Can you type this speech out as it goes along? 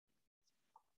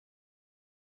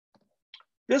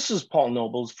This is Paul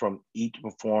Nobles from Eat to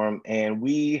Perform, and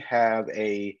we have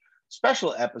a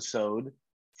special episode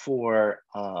for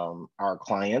our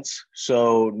clients.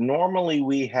 So normally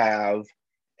we have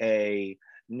a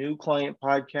new client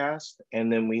podcast, and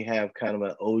then we have kind of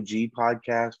an OG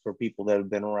podcast for people that have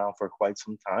been around for quite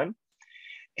some time.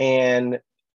 And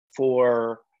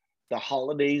for the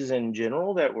holidays in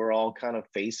general that we're all kind of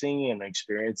facing and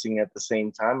experiencing at the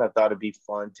same time, I thought it'd be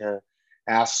fun to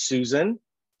ask Susan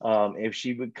if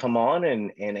she would come on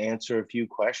and answer a few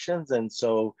questions. And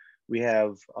so we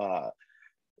have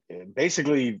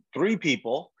basically three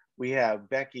people. We have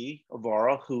Becky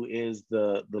Avara, who is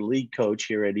the lead coach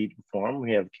here at Eat to Perform.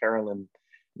 We have Carolyn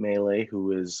Melee,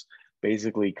 who is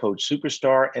basically Coach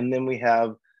Superstar. And then we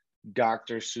have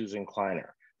Dr. Susan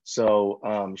Kleiner.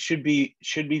 So should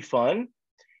be fun.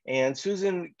 And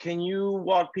Susan, can you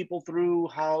walk people through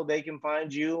how they can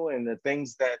find you and the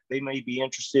things that they may be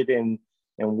interested in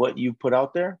and what you put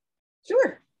out there?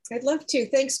 Sure, I'd love to.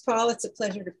 Thanks, Paul. It's a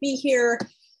pleasure to be here.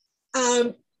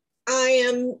 I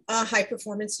am a high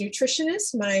performance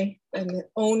nutritionist. I'm the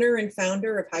owner and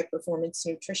founder of High Performance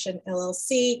Nutrition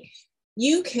LLC.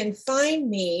 You can find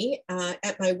me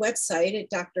at my website at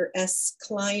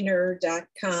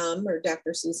drsKleiner.com or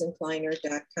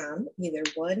drsusankleiner.com, either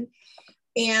one.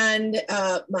 And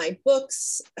my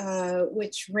books,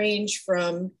 which range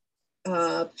from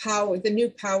the New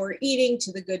Power Eating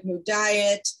to the Good Mood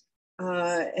Diet,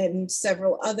 and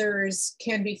several others,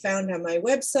 can be found on my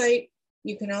website.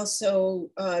 You can also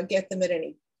get them at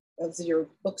any of your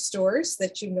bookstores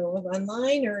that you know of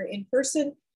online or in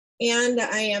person. And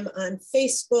I am on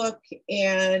Facebook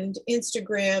and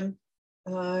Instagram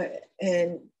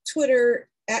and Twitter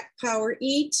at Power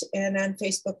Eat, and on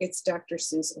Facebook it's Dr.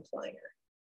 Susan Kleiner.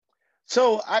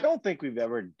 So I don't think we've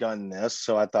ever done this,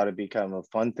 so I thought it'd be kind of a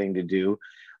fun thing to do.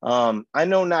 I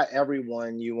know not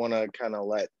everyone you want to kind of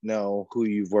let know who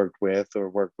you've worked with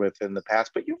in the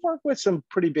past, but you've worked with some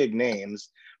pretty big names,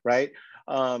 right?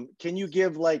 Can you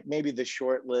give like maybe the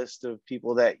short list of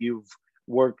people that you've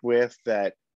worked with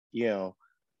that, you know,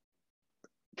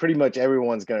 pretty much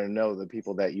everyone's going to know the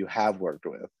people that you have worked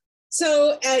with?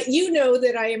 So you know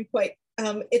that I am quite,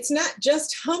 it's not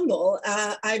just humble.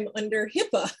 I'm under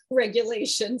HIPAA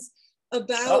regulations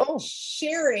about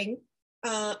sharing,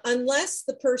 unless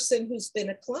the person who's been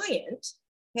a client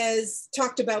has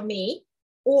talked about me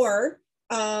or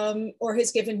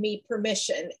has given me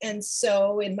permission. And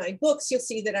so in my books, you'll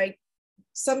see that I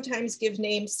sometimes give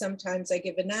names, sometimes I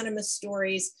give anonymous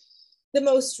stories. The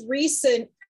most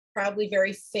recent, probably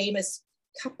very famous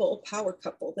power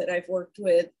couple that I've worked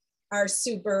with are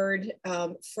Sue Bird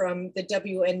from the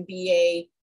WNBA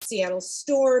Seattle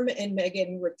Storm and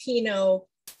Megan Rapinoe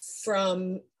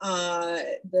from our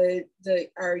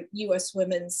U.S.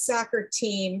 women's soccer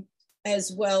team,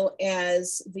 as well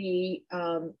as the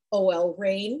OL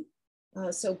Reign,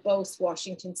 so both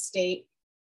Washington State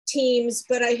teams.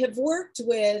 But I have worked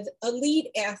with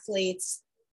elite athletes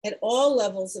at all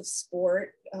levels of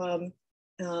sport,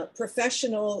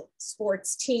 professional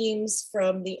sports teams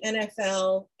from the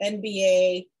NFL,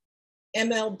 NBA,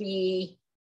 MLB,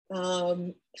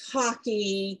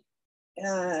 hockey,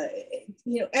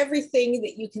 everything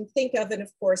that you can think of, and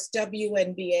of course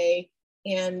WNBA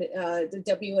and the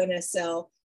WNSL,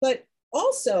 but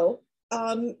also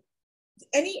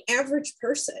any average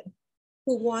person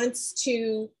who wants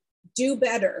to do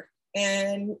better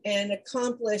and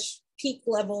accomplish peak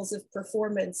levels of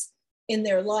performance in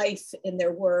their life, in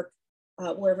their work,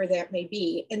 wherever that may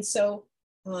be. And so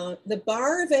the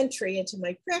bar of entry into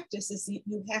my practice is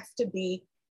you have to be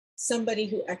somebody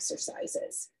who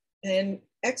exercises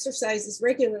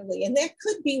regularly. And that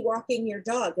could be walking your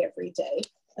dog every day,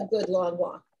 a good long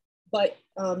walk. But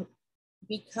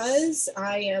because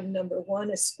I am, number one,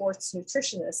 a sports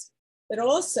nutritionist, but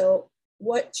also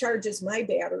what charges my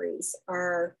batteries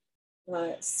are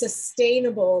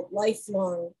sustainable,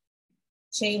 lifelong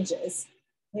changes.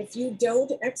 If you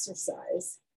don't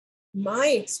exercise, my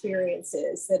experience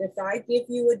is that if I give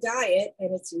you a diet,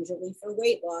 and it's usually for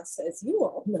weight loss, as you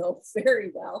all know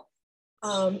very well,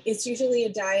 it's usually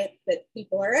a diet that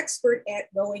people are expert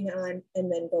at going on and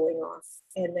then going off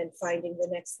and then finding the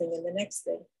next thing and the next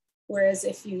thing. Whereas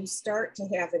if you start to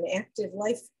have an active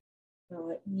life,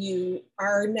 you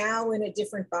are now in a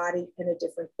different body and a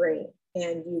different brain,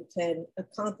 and you can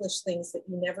accomplish things that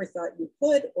you never thought you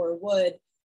could or would.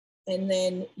 And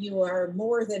then you are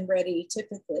more than ready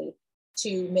typically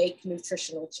to make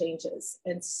nutritional changes.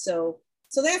 And so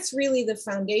that's really the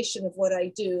foundation of what I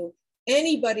do.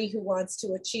 Anybody who wants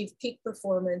to achieve peak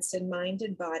performance in mind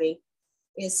and body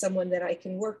is someone that I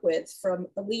can work with, from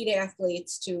elite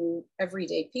athletes to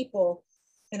everyday people.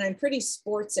 and I'm pretty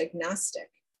sports agnostic.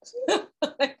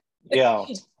 Yeah.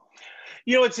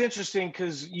 You know, it's interesting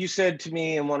because you said to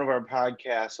me in one of our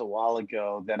podcasts a while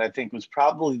ago that I think was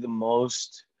probably the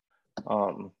most,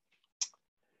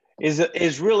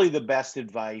 is really the best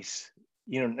advice.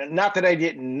 You know, not that I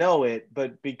didn't know it,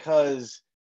 but because,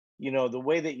 you know, the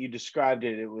way that you described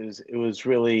it, it was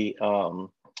really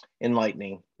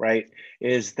enlightening, right?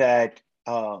 Is that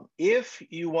if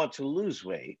you want to lose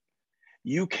weight,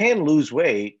 you can lose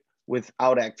weight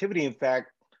without activity. In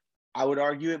fact, I would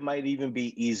argue it might even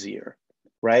be easier,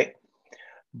 right?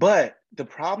 But the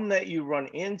problem that you run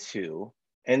into,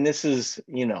 and this is,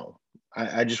 you know,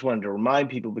 I just wanted to remind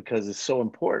people because it's so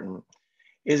important,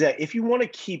 is that if you want to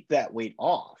keep that weight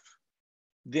off,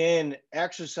 then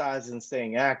exercise and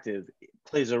staying active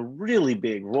plays a really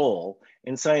big role.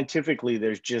 And scientifically,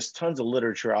 there's just tons of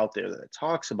literature out there that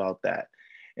talks about that.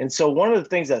 And so one of the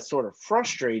things that sort of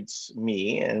frustrates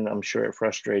me, and I'm sure it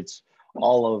frustrates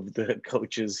all of the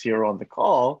coaches here on the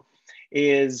call,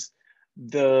 is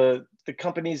the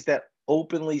companies that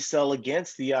openly sell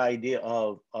against the idea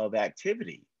of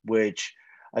activity, which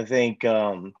I think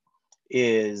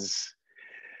is,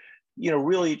 you know,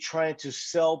 really trying to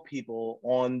sell people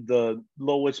on the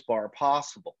lowest bar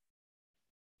possible.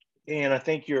 And I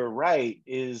think you're right,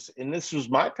 and this was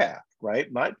my path,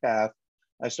 right? My path,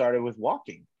 I started with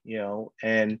walking, you know,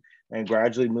 and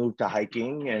gradually moved to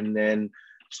hiking, and then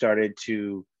started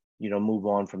to, you know, move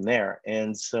on from there.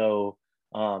 And so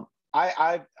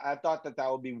I thought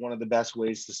that would be one of the best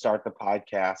ways to start the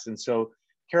podcast. And so,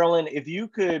 Carolyn, if you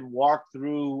could walk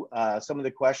through some of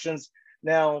the questions.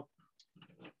 Now,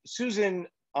 Susan,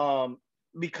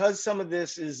 because some of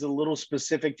this is a little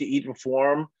specific to Eat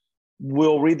Reform,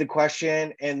 we'll read the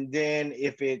question, and then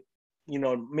if it, you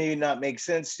know, may not make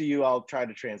sense to you, I'll try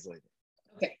to translate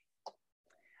it. Okay.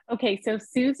 Okay, so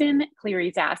Susan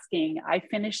Cleary's asking, I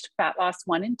finished Fat Loss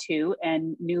 1 and 2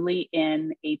 and newly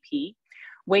in AP,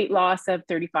 weight loss of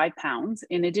 35 pounds.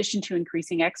 In addition to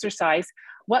increasing exercise,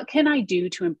 what can I do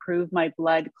to improve my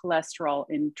blood cholesterol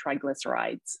and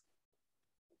triglycerides?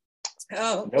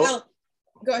 Oh, nope. Well,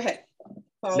 go ahead.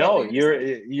 Paul, no,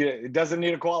 it doesn't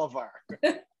need a qualifier.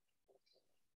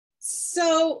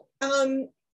 So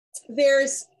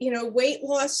there's, you know, weight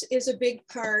loss is a big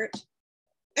part.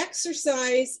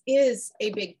 Exercise is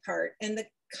a big part, and the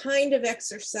kind of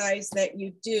exercise that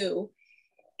you do.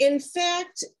 In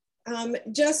fact,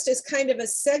 just as kind of a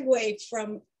segue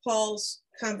from Paul's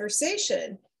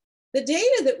conversation, the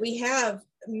data that we have,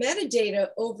 metadata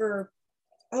over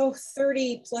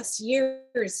 30 plus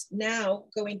years now,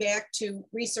 going back to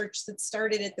research that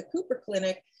started at the Cooper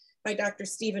Clinic by Dr.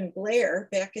 Stephen Blair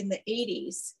back in the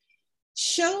 80s,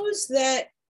 shows that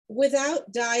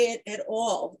without diet at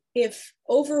all, if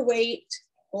overweight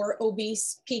or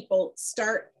obese people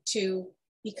start to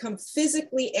become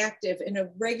physically active in a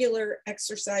regular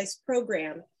exercise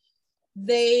program,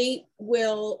 they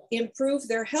will improve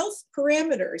their health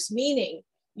parameters, meaning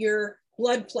your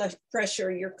blood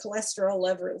pressure, your cholesterol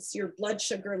levels, your blood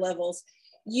sugar levels.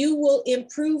 You will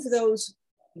improve those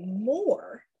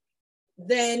more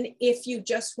than if you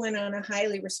just went on a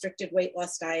highly restricted weight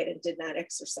loss diet and did not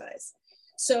exercise.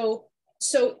 So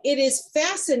it is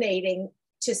fascinating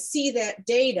to see that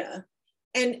data.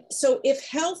 And so if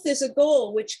health is a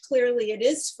goal, which clearly it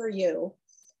is for you,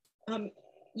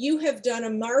 you have done a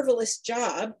marvelous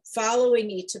job following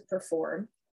Eat to Perform,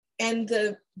 and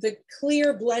the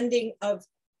clear blending of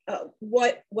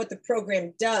what the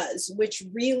program does, which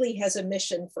really has a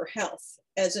mission for health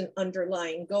as an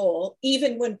underlying goal.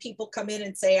 Even when people come in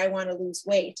and say, I want to lose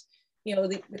weight, you know,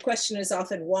 the question is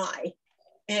often why.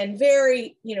 And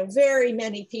very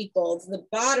many people, the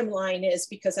bottom line is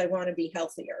because I want to be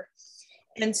healthier.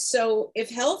 And so if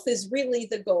health is really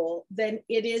the goal, then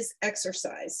it is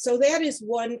exercise. So that is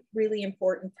one really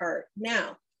important part.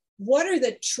 Now, what are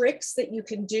the tricks that you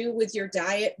can do with your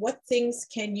diet? What things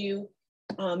can you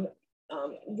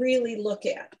really look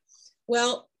at?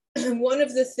 Well, one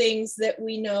of the things that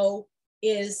we know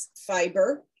is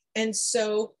fiber. And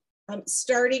so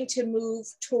starting to move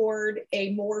toward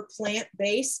a more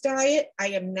plant-based diet. I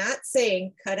am not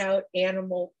saying cut out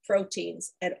animal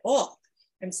proteins at all.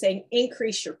 I'm saying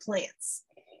increase your plants,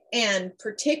 and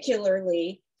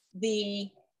particularly the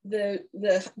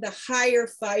higher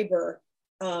fiber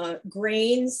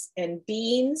grains and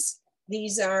beans.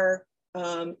 These are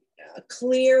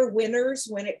clear winners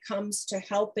when it comes to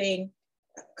helping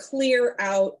clear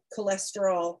out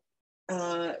cholesterol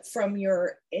from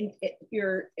your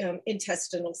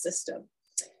intestinal system.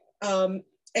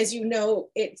 As you know,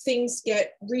 things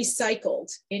get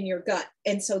recycled in your gut.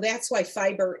 And so that's why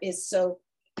fiber is so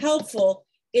helpful.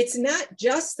 it's not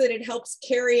just that it helps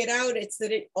carry it out, it's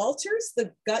that it alters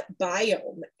the gut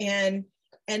biome.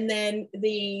 And then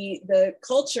the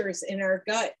cultures in our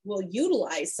gut will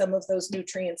utilize some of those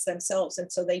nutrients themselves, and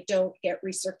so they don't get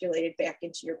recirculated back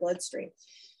into your bloodstream.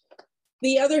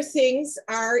 The other things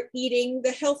are eating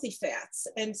the healthy fats.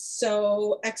 And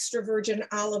so extra virgin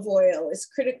olive oil is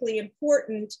critically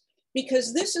important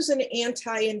because this is an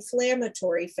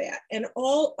anti-inflammatory fat, and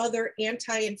all other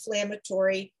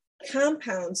anti-inflammatory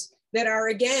compounds that are,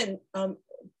 again,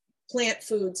 plant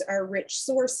foods are rich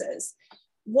sources.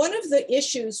 One of the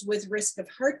issues with risk of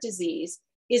heart disease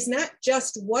is not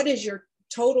just what is your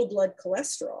total blood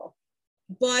cholesterol,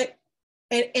 but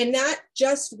and not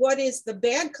just what is the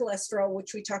bad cholesterol,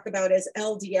 which we talk about as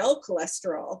LDL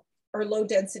cholesterol or low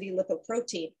density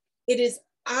lipoprotein. It is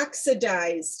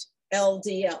oxidized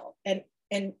LDL.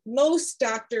 And most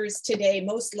doctors today,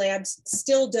 most labs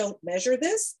still don't measure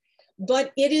this,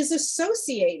 but it is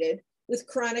associated with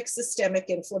chronic systemic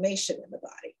inflammation in the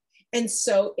body. And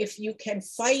so if you can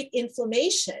fight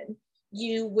inflammation,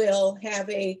 you will have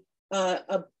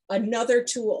another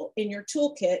tool in your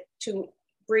toolkit to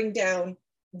bring down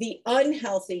the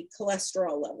unhealthy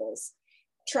cholesterol levels.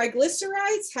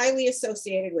 Triglycerides, highly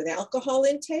associated with alcohol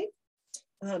intake.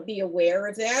 Be aware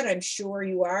of that. I'm sure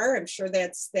you are. I'm sure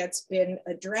that's been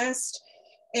addressed.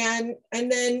 And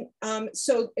then,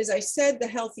 so as I said, the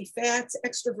healthy fats,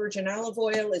 extra virgin olive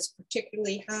oil is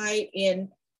particularly high in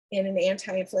an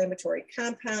anti-inflammatory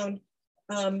compound.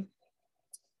 And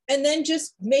then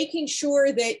just making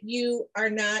sure that you are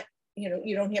not,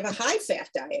 you don't have a high fat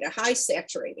diet, a high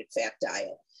saturated fat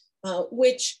diet,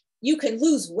 which you can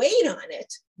lose weight on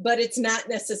it, but it's not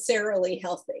necessarily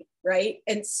healthy, right?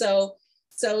 And so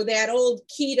that old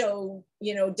keto,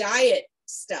 diet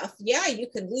stuff, yeah, you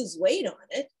can lose weight on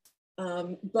it,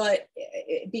 but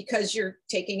because you're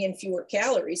taking in fewer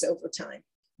calories over time.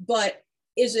 But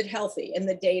is it healthy? And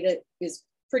the data is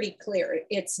pretty clear.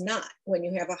 It's not when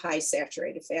you have a high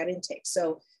saturated fat intake.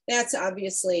 So that's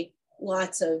obviously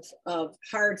lots of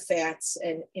hard fats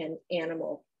and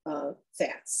animal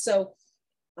fats. So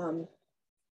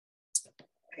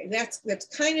that's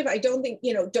kind of, I don't think,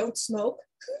 don't smoke,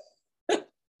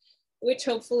 which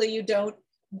hopefully you don't,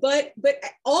 but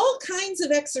all kinds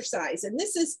of exercise. And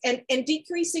this is, and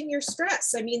decreasing your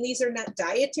stress. I mean, these are not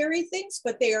dietary things,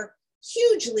 but they are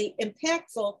hugely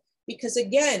impactful because,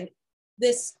 again,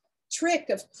 this trick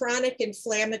of chronic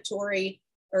inflammatory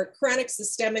or chronic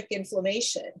systemic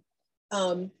inflammation,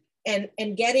 and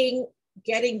getting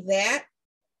that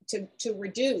to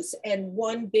reduce. And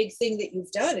one big thing that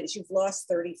you've done is you've lost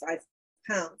 35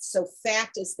 pounds. So fat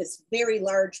is this very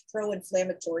large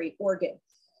pro-inflammatory organ.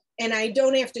 And I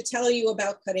don't have to tell you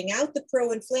about cutting out the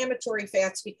pro-inflammatory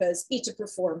fats because Eat to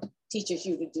Perform teaches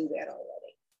you to do that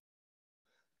already.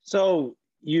 So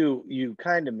you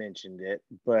kind of mentioned it,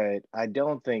 but I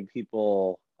don't think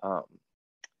people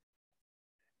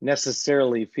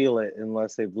necessarily feel it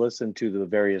unless they've listened to the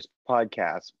various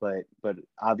podcasts, but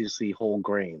obviously whole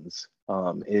grains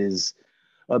is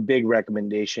a big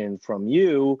recommendation from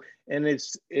you. And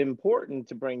it's important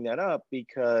to bring that up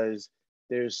because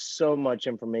there's so much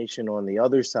information on the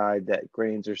other side that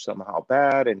grains are somehow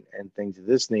bad and things of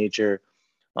this nature.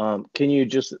 Can you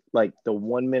just, like, the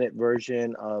 1-minute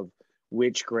version of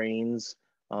which grains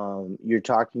you're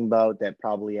talking about that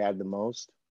probably add the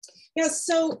most? Yeah,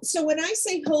 so when I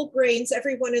say whole grains,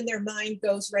 everyone in their mind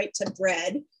goes right to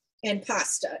bread and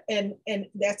pasta. And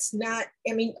that's not,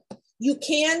 I mean, you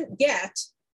can get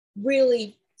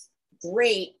really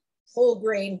great whole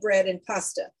grain bread and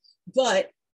pasta,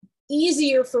 but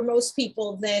easier for most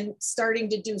people than starting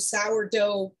to do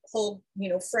sourdough, whole,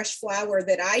 fresh flour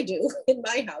that I do in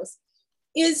my house,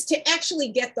 is to actually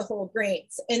get the whole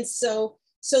grains. And so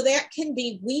that can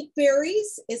be wheat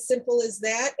berries, as simple as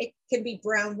that. It can be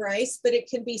brown rice, but it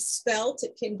can be spelt,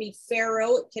 it can be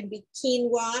farro, it can be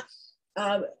quinoa.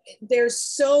 There's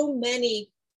so many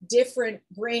different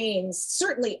grains.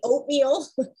 Certainly oatmeal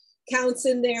counts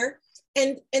in there.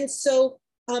 And so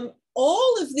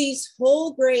all of these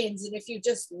whole grains, and if you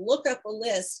just look up a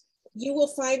list, you will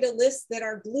find a list that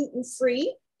are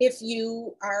gluten-free if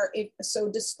you are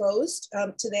so disposed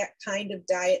to that kind of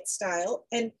diet style.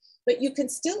 But you can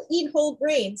still eat whole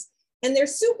grains, and they're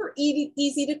super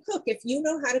easy to cook. If you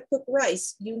know how to cook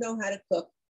rice, you know how to cook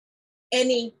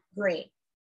any grain.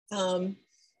 And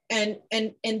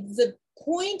the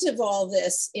point of all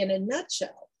this in a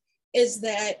nutshell is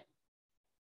that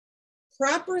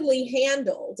properly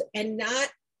handled and not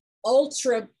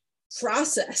ultra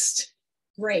processed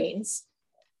grains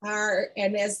are,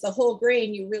 and as the whole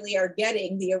grain, you really are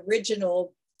getting the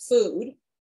original food,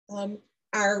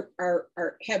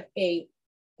 have a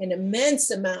an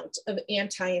immense amount of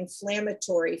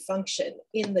anti-inflammatory function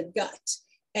in the gut,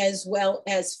 as well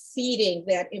as feeding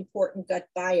that important gut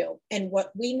biome. And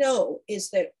what we know is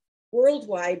that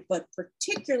worldwide, but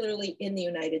particularly in the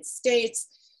United States,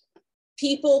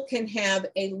 people can have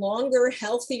a longer,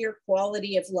 healthier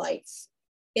quality of life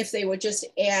if they would just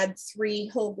add 3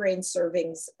 whole grain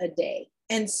servings a day.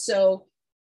 And so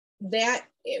that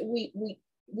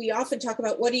we often talk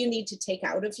about, what do you need to take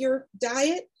out of your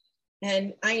diet?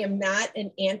 And I am not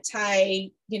an anti,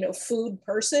 food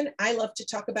person. I love to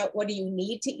talk about, what do you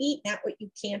need to eat, not what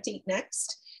you can't eat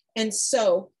next. And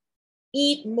so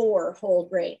eat more whole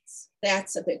grains.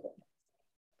 That's a big one.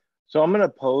 So I'm going to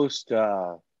post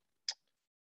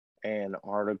an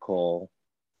article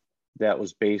that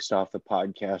was based off the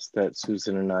podcast that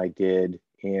Susan and I did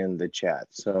in the chat.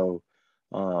 So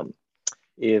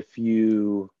if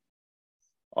you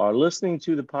are listening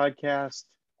to the podcast,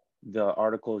 the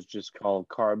article is just called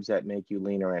Carbs That Make You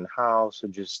Leaner and How. So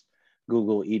just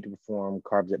Google Eat to Perform,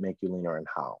 Carbs That Make You Leaner and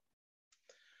How.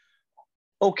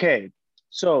 Okay,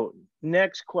 so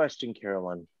next question,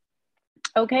 Carolyn.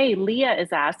 Okay, Leah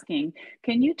is asking,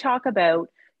 can you talk about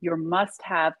your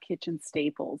must-have kitchen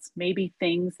staples, maybe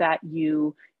things that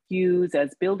you use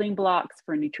as building blocks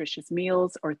for nutritious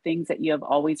meals, or things that you have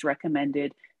always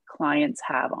recommended clients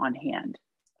have on hand?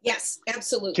 Yes,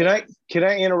 absolutely. Can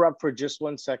I interrupt for just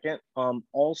 1 second?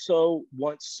 Also,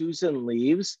 once Susan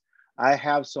leaves, I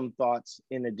have some thoughts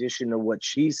in addition to what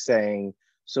she's saying,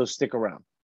 so stick around.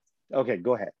 Okay,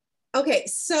 go ahead. Okay,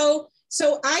 so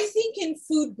I think in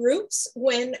food groups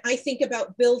when I think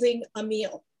about building a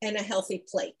meal and a healthy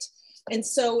plate. And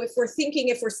so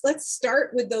let's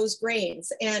start with those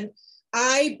grains. And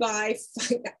I buy,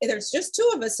 there's just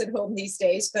 2 of us at home these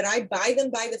days, but I buy them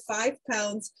by the 5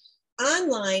 pounds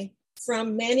online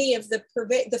from many of the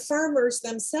farmers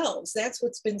themselves. That's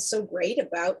what's been so great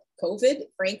about COVID,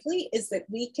 frankly, is that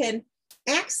we can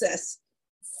access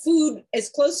food as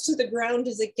close to the ground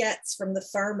as it gets from the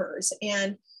farmers.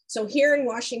 And so here in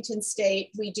Washington State,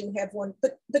 we do have one,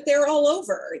 but they're all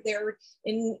over. They're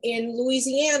in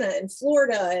Louisiana and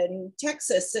Florida and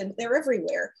Texas, and they're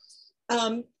everywhere.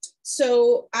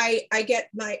 So I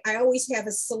always have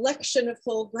a selection of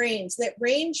whole grains that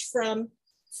range from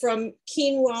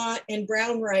quinoa and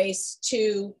brown rice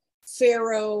to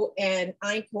farro and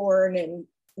einkorn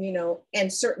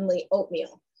and certainly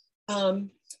oatmeal.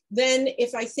 Then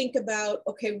if I think about,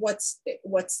 okay,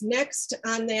 what's next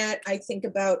on that, I think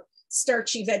about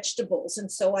starchy vegetables. And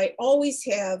so I always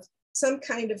have some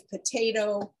kind of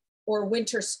potato or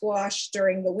winter squash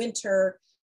during the winter.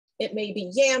 It may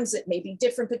be yams, it may be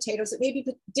different potatoes, it may be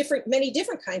many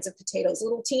different kinds of potatoes,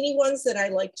 little teeny ones that I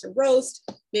like to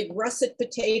roast, big russet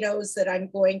potatoes that I'm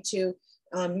going to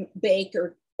bake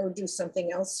or do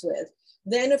something else with.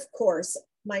 Then of course,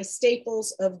 my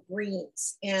staples of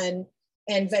greens and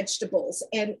vegetables.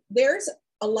 And there's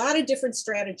a lot of different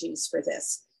strategies for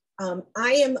this.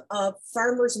 I am a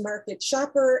farmer's market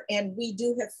shopper, and we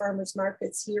do have farmer's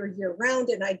markets here year round,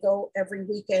 and I go every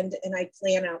weekend and I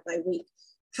plan out my week.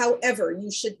 However,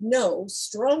 you should know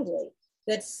strongly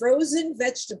that frozen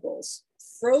vegetables,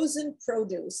 frozen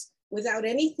produce without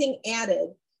anything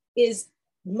added is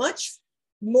much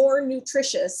more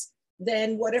nutritious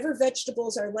than whatever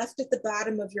vegetables are left at the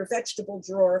bottom of your vegetable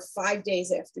drawer 5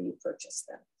 days after you purchase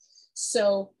them.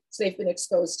 So they've been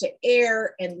exposed to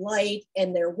air and light,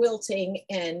 and they're wilting,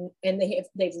 and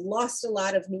they've lost a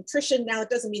lot of nutrition. Now, it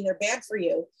doesn't mean they're bad for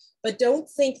you, but don't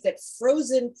think that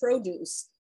frozen produce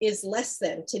is less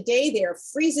than. Today, they're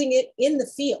freezing it in the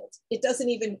field. It doesn't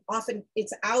even often,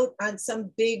 it's out on some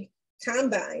big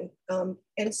combine.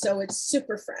 And so it's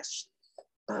super fresh.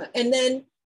 And then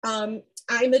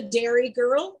I'm a dairy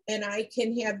girl, and I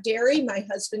can have dairy. My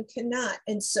husband cannot.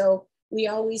 And so we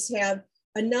always have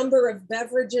a number of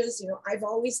beverages. I've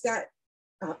always got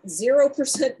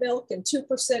 0% milk and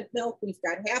 2% milk. We've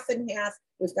got half and half.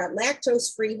 We've got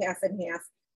lactose-free half and half.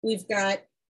 We've got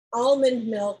almond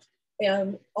milk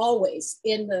always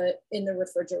in the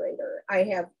refrigerator. I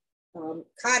have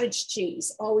cottage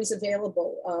cheese always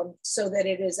available so that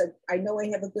it is I know I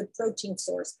have a good protein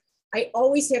source. I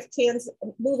always have cans,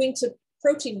 moving to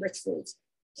protein-rich foods,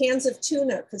 cans of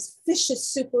tuna, because fish is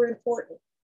super important.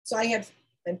 So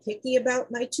I'm picky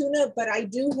about my tuna, but I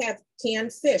do have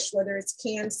canned fish, whether it's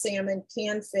canned salmon,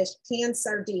 canned fish, canned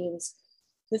sardines,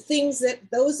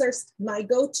 those are my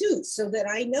go-tos, so that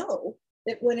I know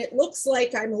that when it looks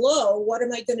like I'm low, what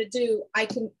am I going to do?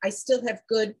 I still have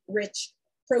good, rich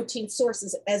protein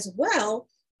sources, as well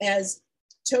as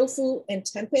tofu and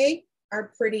tempeh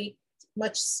are pretty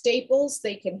much staples.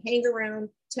 They can hang around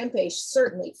tempeh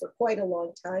certainly for quite a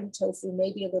long time. Tofu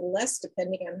maybe a little less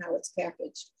depending on how it's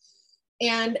packaged.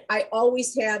 And I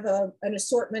always have an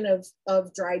assortment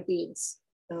of dried beans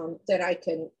that I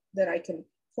can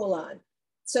pull on.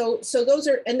 So those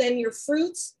are, and then your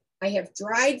fruits, I have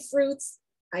dried fruits.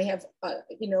 I have,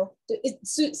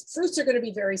 fruits are going to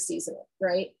be very seasonal,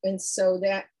 right? And so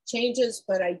that changes,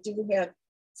 but I do have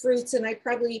fruits, and I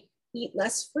probably eat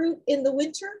less fruit in the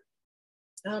winter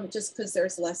just because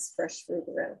there's less fresh fruit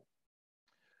around.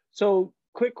 So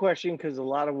quick question, because a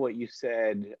lot of what you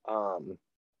said, a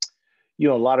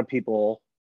lot of people,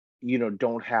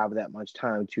 don't have that much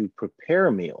time to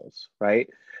prepare meals, right?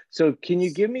 So can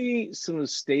you give me some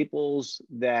staples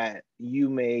that you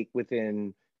make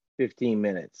within 15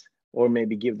 minutes, or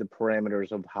maybe give the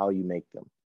parameters of how you make them?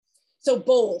 So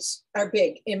bowls are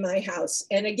big in my house.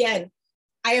 And again,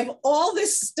 I have all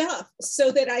this stuff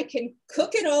so that I can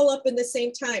cook it all up in the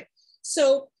same time.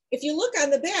 So if you look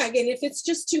on the bag, and if it's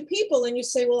just 2 people and you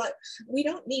say, well, we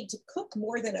don't need to cook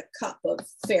more than a cup of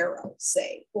farro,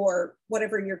 say, or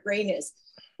whatever your grain is.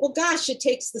 Well, gosh, it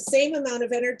takes the same amount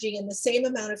of energy and the same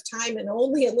amount of time and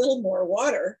only a little more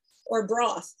water or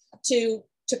broth to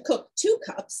cook 2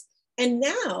 cups. And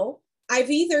now I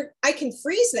can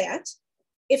freeze that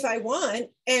if I want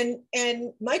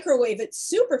and microwave it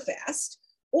super fast,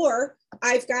 or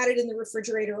I've got it in the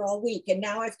refrigerator all week. And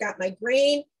now I've got my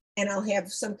grain, and I'll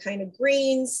have some kind of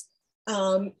greens.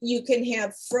 You can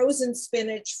have frozen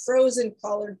spinach, frozen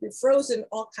collard, frozen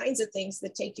all kinds of things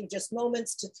that take you just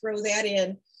moments to throw that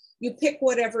in. You pick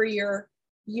whatever your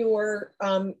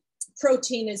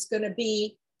protein is going to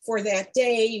be for that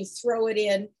day. You throw it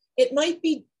in. It might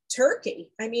be turkey.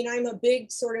 I mean, I'm a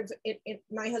big sort of,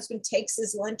 my husband takes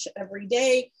his lunch every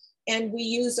day, and we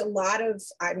use a lot of,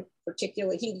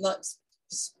 he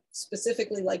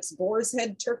specifically likes boar's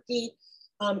head turkey.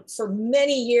 For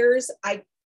many years, I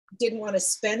didn't want to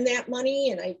spend that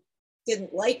money, and I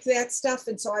didn't like that stuff.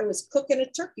 And so I was cooking a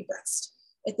turkey breast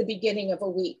at the beginning of a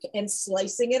week and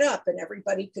slicing it up, and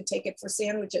everybody could take it for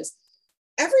sandwiches.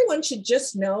 Everyone should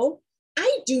just know,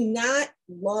 I do not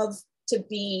love to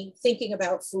be thinking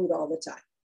about food all the time.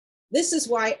 This is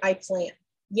why I plan.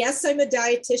 Yes, I'm a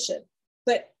dietitian,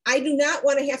 but I do not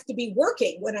want to have to be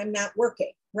working when I'm not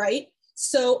working, right?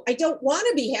 So I don't want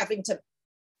to be having to,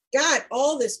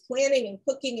 all this planning and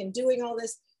cooking and doing all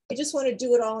this. I just want to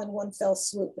do it all in one fell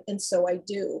swoop. And so I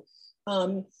do.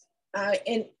 And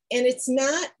it's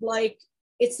not like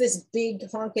it's this big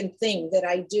honking thing that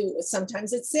I do.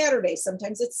 Sometimes it's Saturday,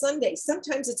 sometimes it's Sunday,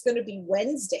 sometimes it's going to be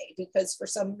Wednesday because for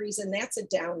some reason that's a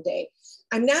down day.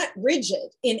 I'm not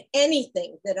rigid in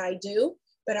anything that I do,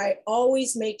 but I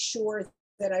always make sure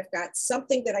that I've got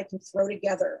something that I can throw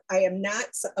together. I am not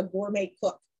a gourmet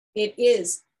cook. It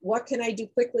is, what can I do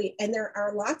quickly? And there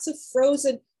are lots of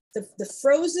frozen, the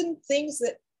frozen things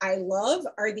that I love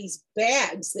are these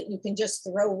bags that you can just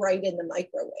throw right in the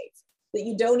microwave, that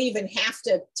you don't even have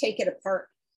to take it apart,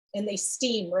 and they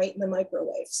steam right in the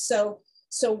microwave. So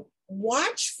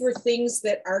watch for things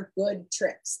that are good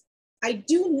tricks. I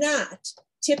do not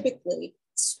typically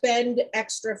spend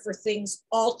extra for things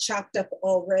all chopped up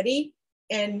already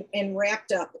and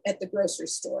wrapped up at the grocery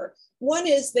store. One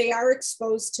is they are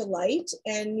exposed to light,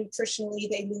 and nutritionally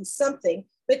they lose something,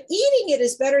 but eating it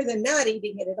is better than not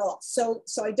eating it at all. So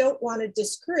I don't want to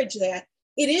discourage that.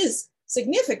 It is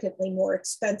significantly more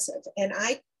expensive, and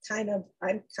I'm kind of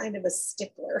a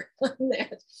stickler on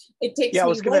that. It takes me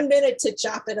 1 minute to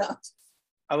chop it up.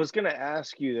 I was going to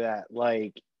ask you that,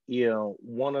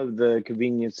 one of the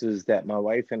conveniences that my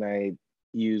wife and I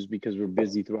use because we're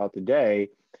busy throughout the day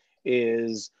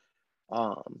is,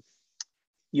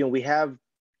 we have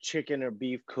chicken or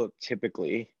beef cooked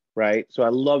typically, right? So I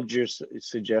loved your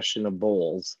suggestion of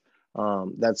bowls.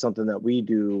 That's something that we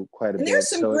do quite a bit. And there's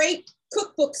some great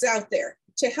cookbooks out there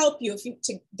to help you,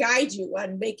 to guide you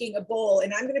on making a bowl.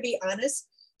 And I'm going to be honest,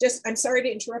 I'm sorry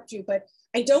to interrupt you, but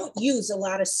I don't use a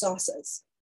lot of sauces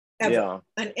ever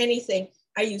on anything.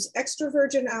 I use extra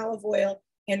virgin olive oil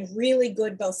and really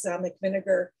good balsamic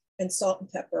vinegar and salt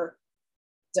and pepper.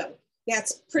 Done.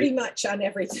 That's pretty much on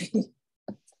everything.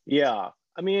 Yeah.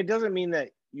 I mean, it doesn't mean that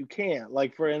you can't.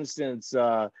 Like, for instance,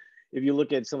 if you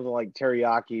look at something like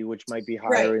teriyaki, which might be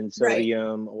higher in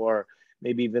sodium, or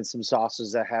maybe even some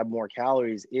sauces that have more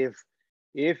calories,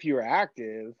 if you're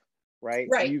active, right,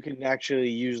 you can actually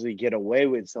usually get away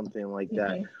with something like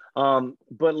that.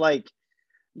 But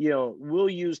we'll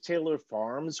use Taylor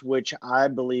Farms, which I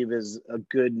believe is a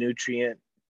good nutrient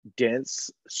dense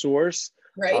source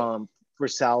for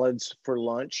salads for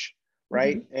lunch,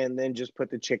 right? And then just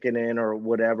put the chicken in or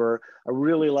whatever. I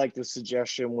really like the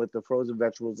suggestion with the frozen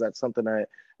vegetables. That's something I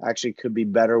actually could be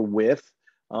better with.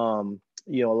 You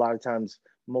know, a lot of times,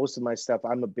 most of my stuff,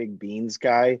 I'm a big beans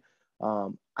guy.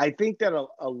 I think that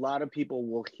a lot of people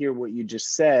will hear what you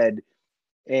just said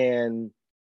and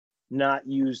not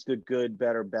use the good,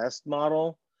 better, best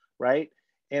model, right?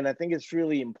 And I think it's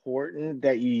really important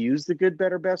that you use the good,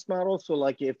 better, best model. So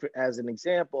like if, as an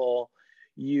example,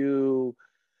 you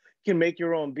can make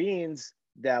your own beans,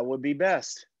 that would be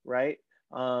best, right?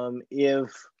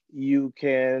 If you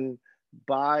can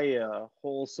buy a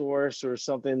whole source or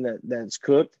something that's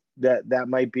cooked, that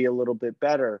might be a little bit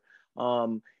better.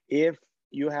 If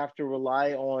you have to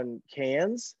rely on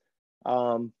cans,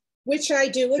 which I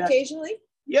do occasionally.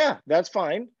 Yeah, that's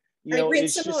fine. You know,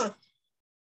 rinse them off.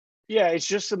 Yeah, it's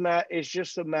just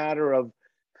a matter of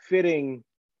fitting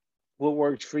what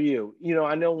works for you. You know,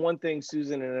 I know one thing,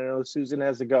 Susan, and I know Susan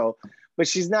has to go, but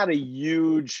she's not a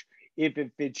huge if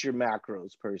it fits your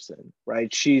macros person,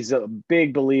 right? She's a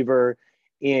big believer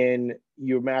in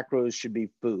your macros should be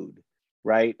food,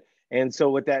 right? And so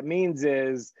what that means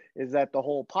is that the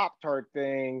whole Pop-Tart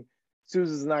thing,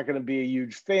 Susan's not going to be a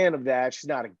huge fan of that. She's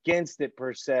not against it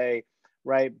per se,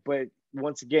 right? But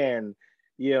once again,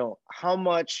 you know, how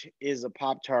much is a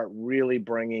Pop-Tart really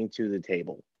bringing to the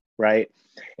table, right?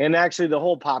 And actually the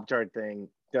whole Pop-Tart thing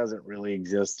doesn't really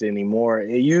exist anymore.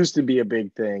 It used to be a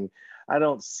big thing. I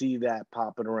don't see that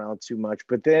popping around too much.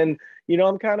 But then, you know,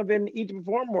 I'm kind of in Eat to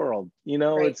Perform world. You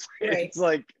know, right, it's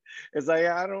like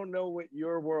I don't know what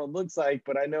your world looks like,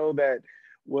 but I know that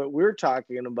what we're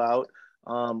talking about,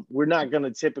 we're not going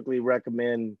to typically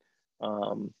recommend,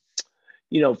 you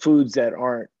know, foods that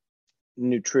aren't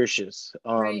nutritious.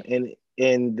 Right. And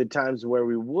in the times where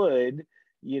we would,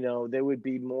 you know, there would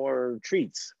be more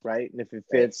treats, right? And if it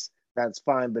fits, that's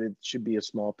fine, but it should be a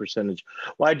small percentage.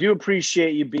 Well, I do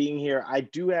appreciate you being here. I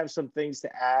do have some things to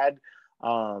add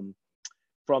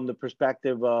from the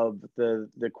perspective of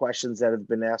the questions that have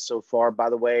been asked so far. By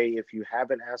the way, if you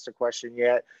haven't asked a question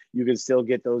yet, you can still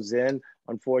get those in.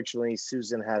 Unfortunately,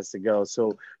 Susan has to go.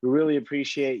 So we really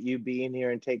appreciate you being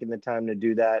here and taking the time to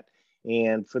do that.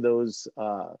 And for those,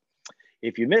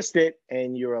 if you missed it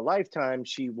and you're a lifetime,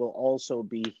 she will also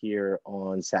be here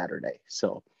on Saturday.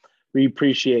 So we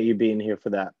appreciate you being here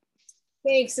for that.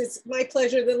 Thanks. It's my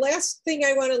pleasure. The last thing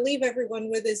I want to leave everyone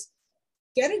with is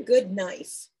get a good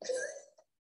knife.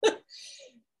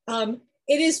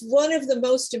 It is one of the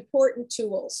most important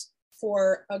tools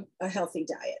for a healthy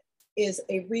diet, is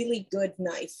a really good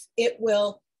knife. It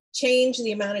will change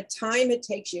the amount of time it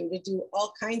takes you to do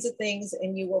all kinds of things,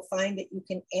 and you will find that you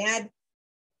can add,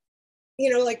 you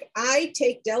know, like I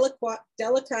take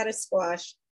delicata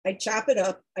squash, I chop it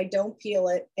up, I don't peel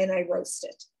it, and I roast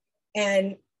it.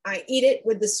 And I eat it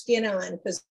with the skin on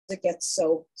because it gets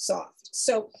so soft.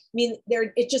 So, I mean,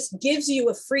 it just gives you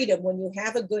a freedom when you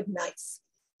have a good knife.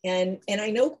 And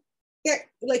I know that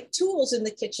like tools in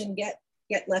the kitchen get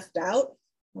left out.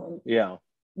 Yeah.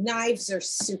 Knives are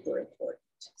super important.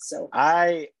 So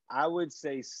I would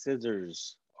say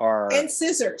scissors are, and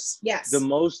scissors, yes, the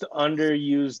most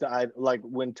underused. Like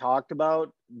when talked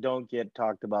about, don't get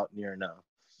talked about near enough.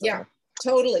 So. Yeah,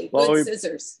 totally. Well, good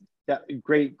scissors. Yeah,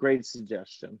 great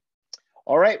suggestion.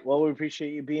 All right. Well, we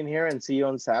appreciate you being here and see you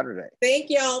on Saturday. Thank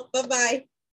y'all. Bye-bye.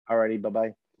 All righty.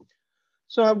 Bye-bye.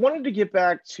 So I wanted to get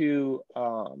back to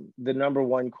the number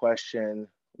one question,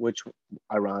 which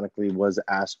ironically was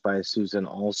asked by Susan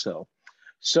also.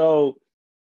 So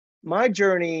my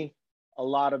journey, a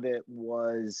lot of it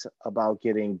was about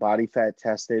getting body fat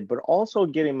tested, but also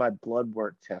getting my blood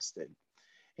work tested.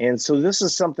 And so this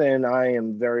is something I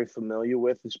am very familiar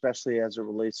with, especially as it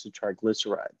relates to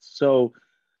triglycerides. So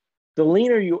the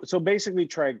leaner you, so basically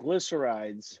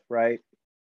triglycerides, right?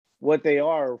 What they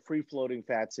are free-floating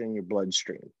fats in your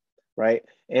bloodstream, right?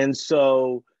 And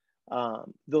so the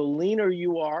leaner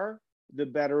you are, the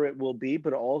better it will be,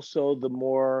 but also the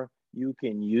more you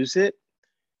can use it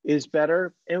is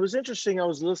better. And it was interesting, I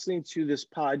was listening to this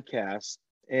podcast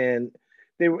and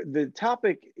the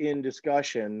topic in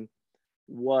discussion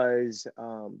was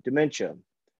dementia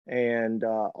and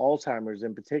Alzheimer's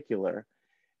in particular.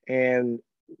 And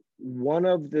one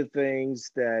of the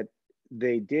things that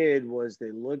they did was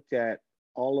they looked at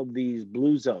all of these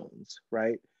blue zones,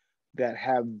 right, that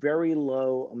have very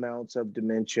low amounts of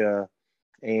dementia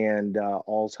and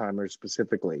Alzheimer's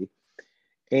specifically.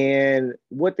 And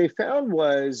what they found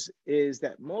is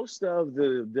that most of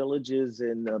the villages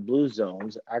in the blue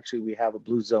zones, actually we have a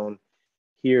blue zone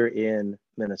here in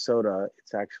Minnesota.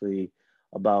 It's actually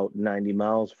about 90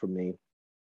 miles from me.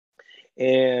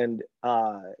 And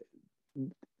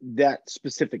that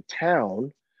specific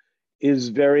town is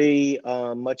very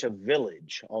much a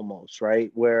village almost, right?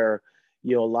 Where,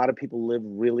 you know, a lot of people live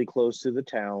really close to the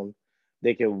town.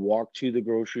 They can walk to the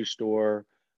grocery store.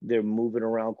 They're moving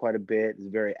around quite a bit. It's a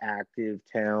very active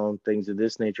town, things of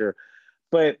this nature.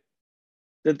 But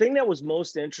the thing that was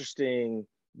most interesting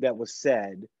that was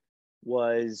said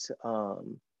was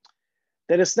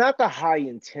that it's not the high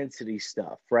intensity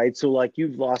stuff, right? So like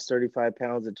you've lost 35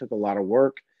 pounds, it took a lot of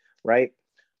work, right?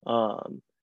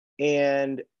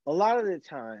 And a lot of the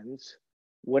times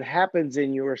what happens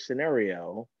in your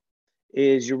scenario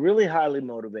is you're really highly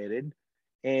motivated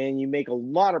and you make a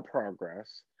lot of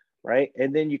progress, right?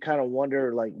 And then you kind of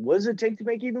wonder, like, what does it take to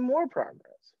make even more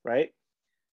progress, right?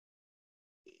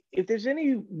 If there's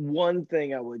any one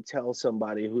thing I would tell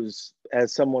somebody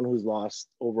as someone who's lost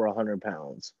over 100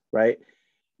 pounds, right?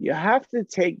 You have to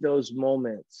take those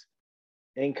moments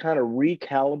and kind of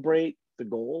recalibrate the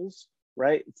goals,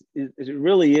 right? It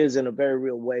really is, in a very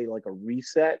real way, like a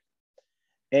reset.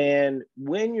 And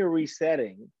when you're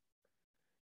resetting,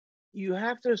 you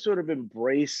have to sort of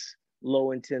embrace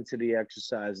low intensity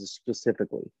exercises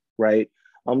specifically, right?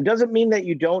 Doesn't mean that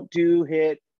you don't do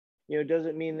HIIT, it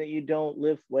doesn't mean that you don't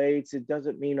lift weights. It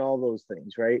doesn't mean all those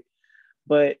things, right?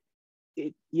 But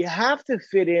you have to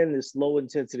fit in this low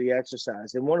intensity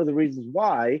exercise. And one of the reasons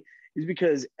why is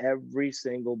because every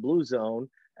single Blue Zone,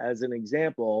 as an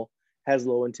example, has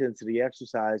low intensity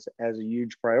exercise as a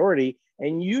huge priority,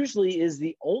 and usually is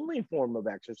the only form of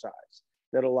exercise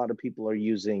that a lot of people are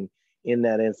using in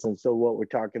that instance. So what we're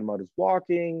talking about is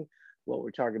walking, what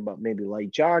we're talking about maybe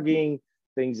light jogging,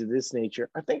 things of this nature.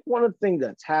 I think one of the things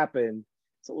that's happened,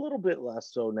 it's a little bit less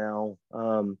so now.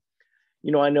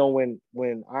 I know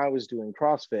when I was doing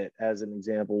CrossFit as an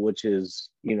example, which is,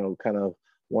 kind of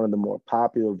one of the more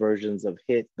popular versions of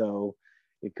HIIT, though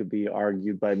it could be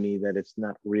argued by me that it's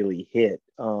not really HIIT,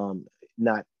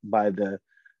 not by the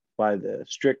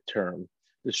strict term.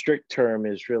 The strict term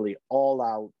is really all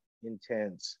out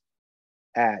intense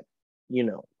at,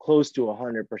 close to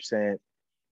 100%.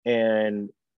 And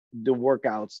the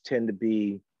workouts tend to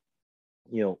be,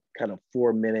 kind of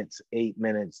 4 minutes, 8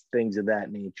 minutes, things of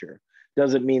that nature.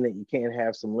 Doesn't mean that you can't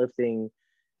have some lifting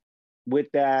with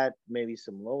that, maybe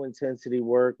some low intensity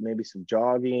work, maybe some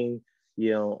jogging,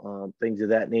 things of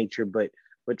that nature. But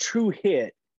true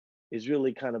HIIT is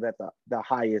really kind of at the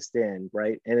highest end,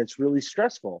 right? And it's really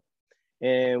stressful.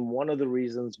 And one of the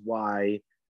reasons why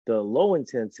the low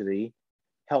intensity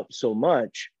helps so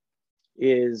much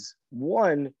is,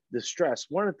 one, the stress.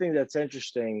 One of the things that's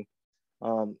interesting,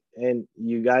 and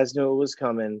you guys knew it was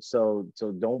coming, so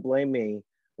don't blame me,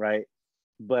 right?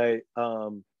 But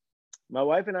my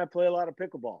wife and I play a lot of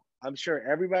pickleball. I'm sure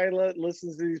everybody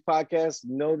listens to these podcasts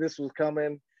know this was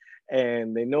coming,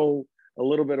 and they know a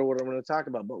little bit of what I'm going to talk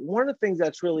about. But one of the things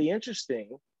that's really interesting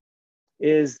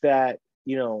is that,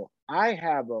 I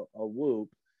have a Whoop.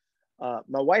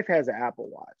 My wife has an Apple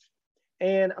Watch,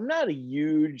 and I'm not a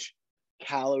huge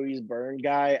calories burned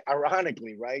guy,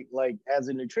 ironically, right? Like, as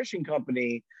a nutrition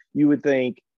company, you would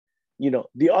think,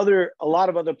 a lot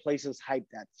of other places hype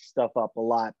that stuff up a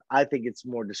lot. I think it's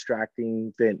more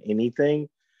distracting than anything.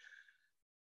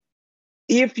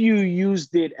 If you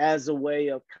used it as a way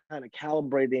of kind of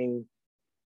calibrating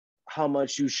how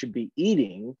much you should be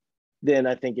eating, then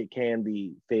I think it can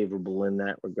be favorable in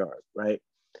that regard, right?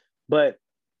 But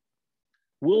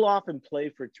we'll often play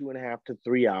for 2.5 to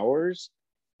 3 hours.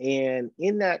 And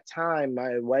in that time,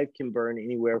 my wife can burn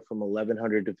anywhere from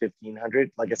 1,100 to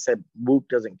 1,500. Like I said, Whoop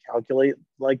doesn't calculate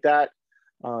like that.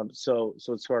 So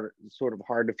it's sort of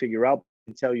hard to figure out.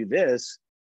 I can tell you this,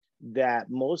 that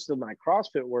most of my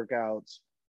CrossFit workouts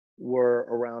were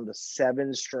around a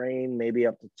 7 strain, maybe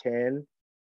up to 10.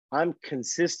 I'm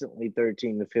consistently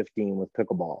 13 to 15 with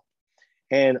pickleball.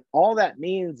 And all that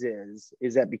means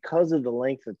is that because of the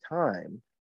length of time,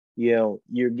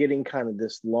 you're getting kind of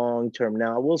this long term.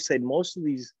 Now, I will say most of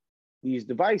these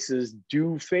devices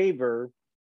do favor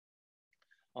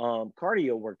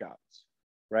cardio workouts,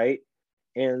 right?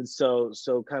 And so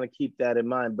kind of keep that in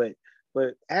mind.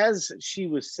 But as she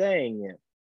was saying it,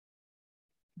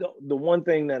 the one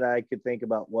thing that I could think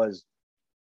about was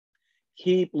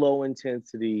keep low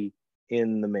intensity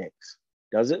in the mix.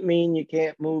 Doesn't mean you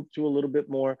can't move to a little bit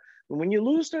more. But when you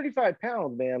lose 35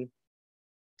 pounds, man,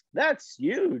 that's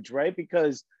huge, right?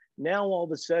 Because now all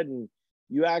of a sudden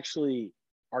you actually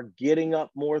are getting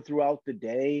up more throughout the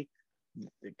day.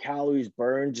 The calories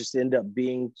burned just end up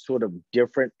being sort of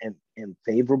different and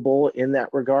favorable in that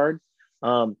regard.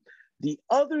 The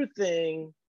other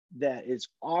thing that is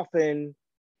often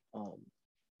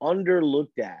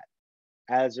underlooked at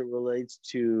as it relates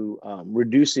to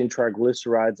reducing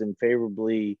triglycerides and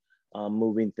favorably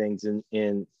moving things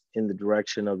in the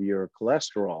direction of your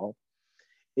cholesterol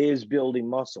is building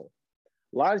muscle.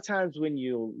 a lot of times when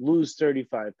you lose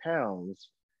 35 pounds,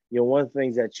 you know, one of the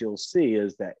things that you'll see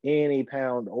is that any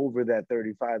pound over that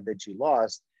 35 that you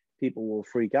lost, people will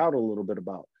freak out a little bit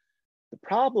about. The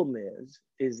problem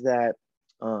is that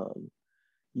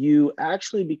you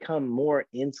actually become more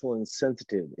insulin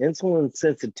sensitive. Insulin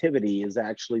sensitivity is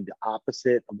actually the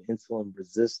opposite of insulin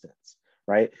resistance,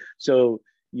 right? So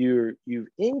you've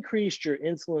increased your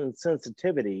insulin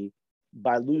sensitivity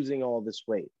by losing all this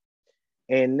weight.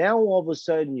 And now all of a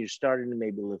sudden you're starting to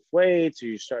maybe lift weights, or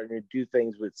you're starting to do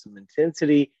things with some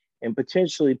intensity and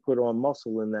potentially put on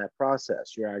muscle in that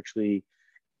process. You're actually,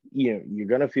 you know, you're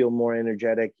going to feel more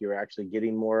energetic. You're actually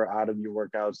getting more out of your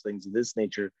workouts, things of this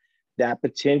nature that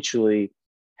potentially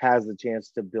has the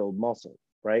chance to build muscle,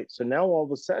 right? So now all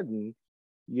of a sudden,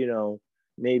 you know,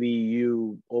 maybe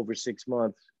you over 6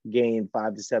 months gain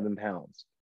 5 to 7 pounds.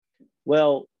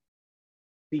 Well,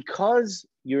 because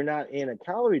you're not in a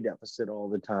calorie deficit all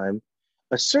the time,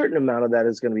 a certain amount of that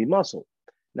is going to be muscle.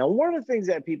 Now, one of the things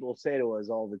that people say to us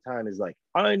all the time is like,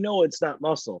 I know it's not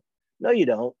muscle. No, you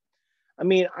don't. I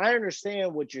mean, I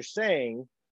understand what you're saying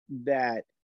that,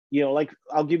 you know, like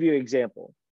I'll give you an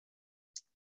example.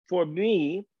 For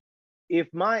me,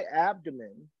 if my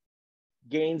abdomen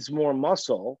gains more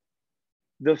muscle,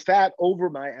 the fat over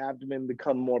my abdomen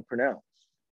become more pronounced,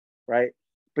 right?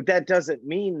 But that doesn't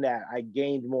mean that I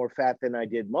gained more fat than I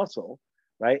did muscle,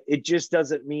 right? It just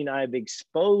doesn't mean I've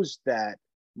exposed that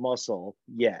muscle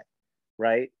yet,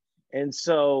 right? And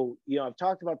so, you know, I've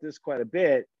talked about this quite a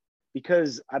bit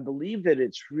because I believe that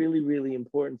it's really, really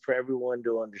important for everyone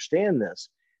to understand this,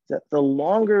 that the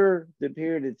longer the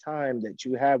period of time that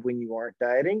you have when you aren't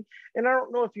dieting, and I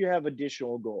don't know if you have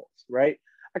additional goals, right?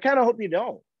 I kind of hope you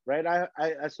don't, right?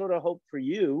 I sort of hope for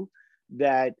you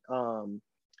that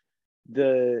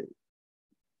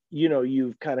you know,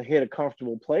 you've kind of hit a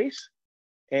comfortable place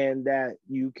and that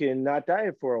you can not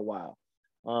diet for a while.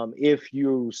 If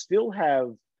you still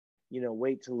have, you know,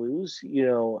 weight to lose, you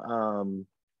know,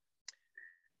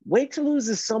 weight to lose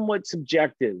is somewhat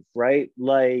subjective, right?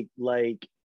 Like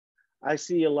I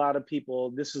see a lot of people,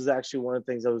 this is actually one of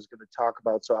the things I was going to talk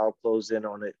about, so I'll close in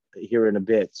on it here in a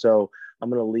bit. So I'm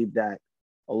going to leave that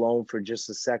alone for just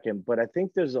a second. But I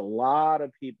think there's a lot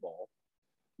of people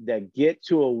that get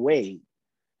to a weight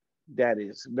that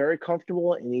is very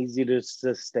comfortable and easy to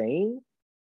sustain.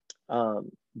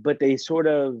 But they sort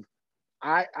of,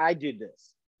 I did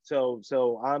this.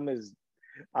 So I'm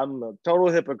a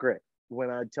total hypocrite when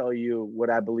I tell you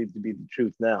what I believe to be the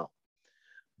truth now.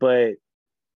 But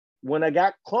when I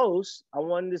got close, I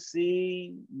wanted to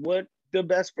see what the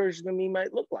best version of me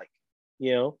might look like,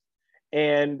 you know?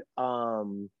 And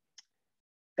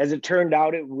as it turned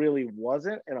out, it really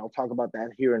wasn't. And I'll talk about that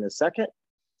here in a second.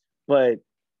 But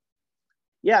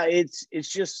yeah, it's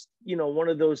just, you know, one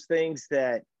of those things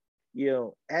that, you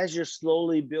know, as you're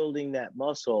slowly building that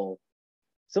muscle,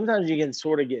 sometimes you can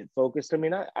sort of get focused. I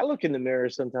mean, I look in the mirror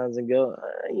sometimes and go,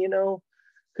 you know,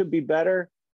 could be better.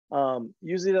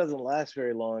 Usually doesn't last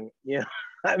very long. You know,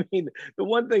 I mean, the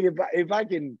one thing, if I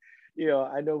can, you know,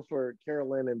 I know for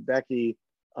Carolyn and Becky,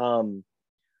 you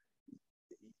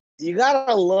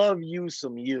gotta love you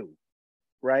some you,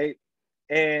 right?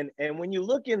 And when you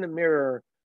look in the mirror,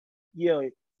 you know,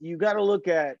 you gotta look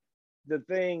at the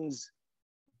things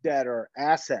that are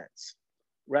assets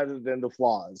rather than the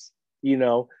flaws, you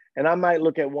know. And I might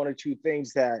look at one or two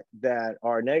things that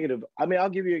are negative. I mean, I'll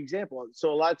give you an example.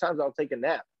 So a lot of times I'll take a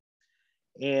nap.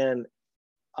 And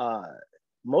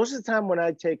most of the time when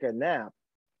I take a nap,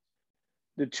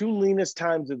 the two leanest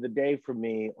times of the day for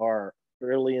me are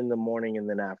early in the morning and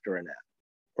then after a nap,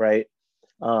 right?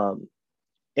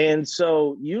 And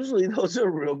so usually those are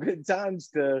real good times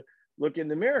to look in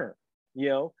the mirror, you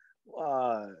know.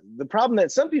 The problem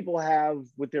that some people have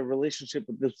with their relationship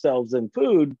with themselves and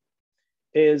food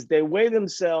is they weigh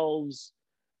themselves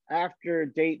after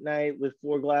date night with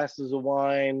 4 glasses of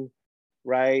wine,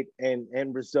 right?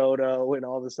 And risotto and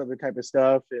all this other type of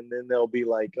stuff. And then they'll be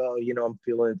like, oh, you know, I'm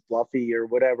feeling fluffy or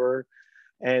whatever.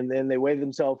 And then they weigh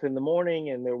themselves in the morning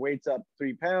and their weight's up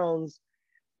 3 pounds.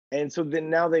 And so then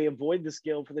now they avoid the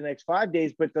scale for the next 5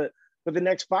 days. But the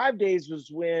next 5 days was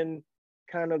when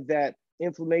kind of that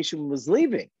inflammation was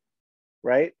leaving,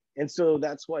 right? And so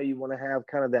that's why you want to have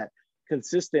kind of that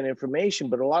consistent information.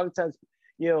 But a lot of times,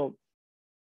 you know,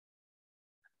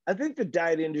 I think the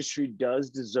diet industry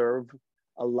does deserve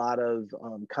a lot of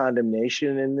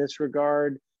condemnation in this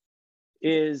regard.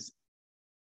 Is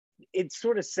it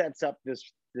sort of sets up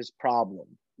this problem,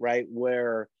 right?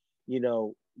 Where, you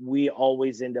know, we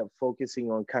always end up focusing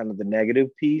on kind of the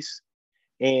negative piece.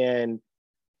 And,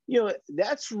 you know,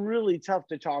 that's really tough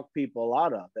to talk people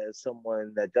out of as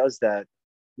someone that does that.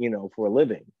 for a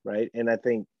living, right? And I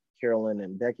think Carolyn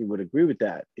and Becky would agree with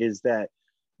that, is that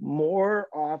more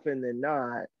often than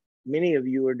not, many of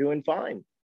you are doing fine,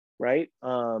 right?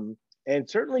 And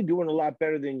certainly doing a lot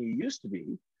better than you used to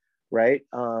be, right?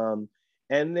 And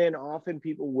then often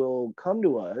people will come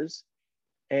to us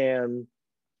and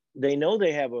they know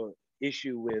they have a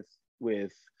issue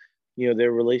with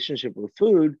their relationship with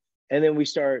food, and then we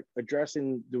start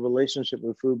addressing the relationship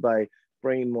with food by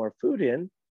bringing more food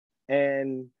in,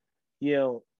 and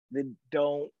they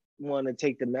don't want to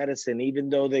take the medicine, even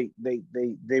though they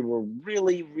were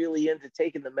really, really into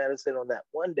taking the medicine on that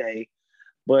one day.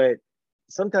 But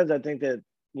sometimes I think that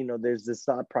there's this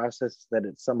thought process that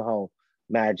it's somehow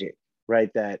magic,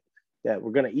 right? That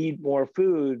we're going to eat more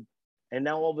food, and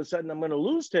now all of a sudden I'm going to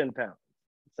lose 10 pounds.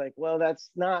 It's like, well, that's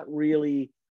not really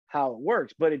how it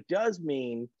works. But it does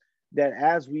mean that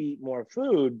as we eat more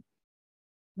food,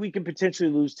 we can potentially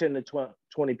lose 10 to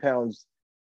 20 pounds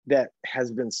that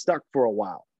has been stuck for a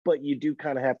while. But you do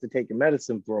kind of have to take a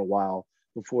medicine for a while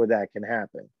before that can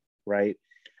happen, right?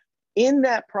 In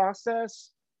that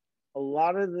process, a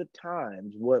lot of the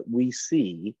times what we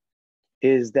see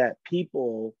is that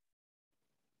people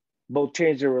both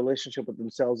change their relationship with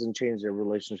themselves and change their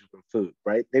relationship with food,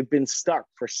 right? They've been stuck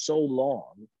for so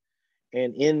long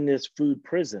and in this food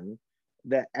prison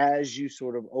that as you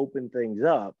sort of open things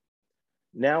up,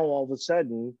 now all of a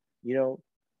sudden,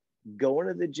 going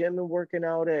to the gym and working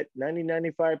out at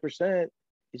 95%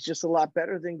 is just a lot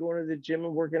better than going to the gym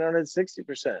and working out at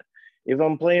 60%. If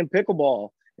I'm playing pickleball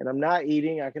and I'm not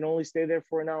eating, I can only stay there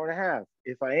for an hour and a half.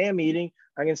 If I am eating,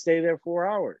 I can stay there 4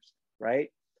 hours, right?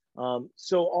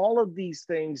 So all of these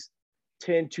things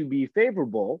tend to be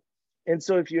favorable. And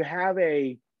so if you have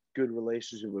a good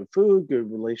relationship with food,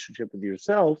 good relationship with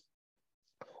yourself,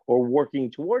 or working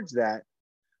towards that,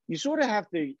 you sort of have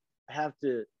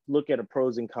to look at a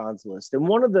pros and cons list. And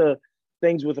one of the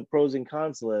things with a pros and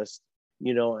cons list,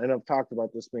 and I've talked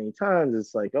about this many times,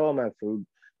 it's like, oh, my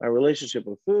relationship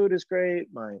with food is great.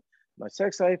 My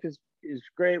sex life is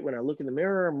great. When I look in the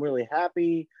mirror, I'm really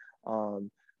happy.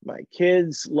 My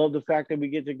kids love the fact that we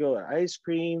get to go to ice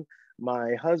cream.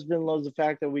 My husband loves the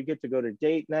fact that we get to go to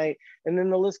date night. And then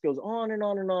the list goes on and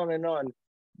on and on and on,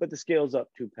 but the scale's up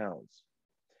 2 pounds.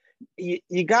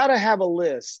 You got to have a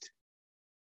list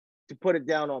to put it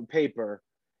down on paper,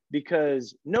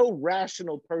 because no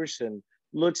rational person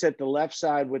looks at the left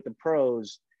side with the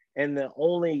pros and the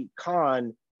only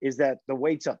con is that the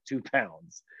weight's up 2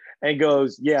 pounds and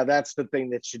goes, yeah, that's the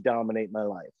thing that should dominate my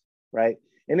life, right?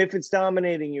 And if it's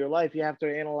dominating your life, you have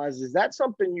to analyze, is that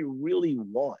something you really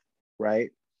want, right?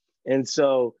 And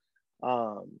so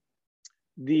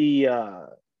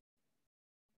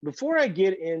before I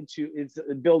get into, it's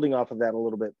building off of that a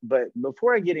little bit, but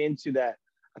before I get into that,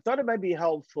 I thought it might be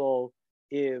helpful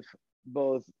if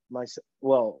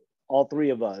all three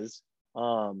of us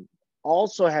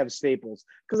also have staples,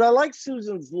 because I like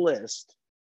Susan's list,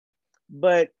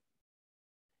 but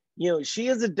she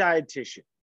is a dietitian,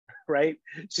 right?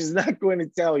 She's not going to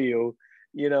tell you,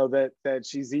 that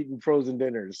she's eating frozen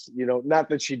dinners, not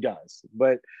that she does,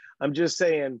 but I'm just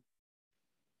saying,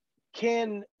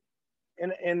 and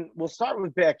we'll start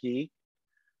with Becky.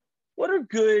 What are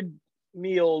good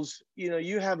meals?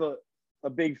 You have a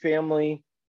big family.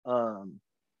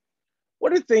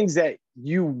 What are things that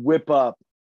you whip up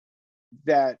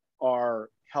that are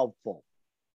helpful?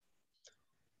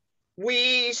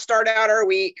 We start out our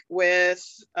week with,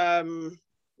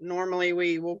 normally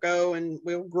we will go and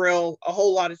we'll grill a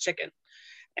whole lot of chicken.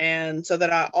 And so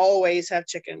that I always have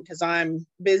chicken, because I'm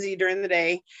busy during the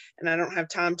day and I don't have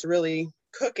time to really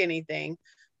cook anything,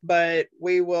 but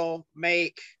we will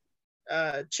make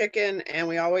chicken, and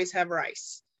we always have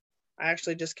rice. I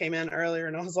actually just came in earlier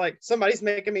and I was like, somebody's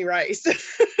making me rice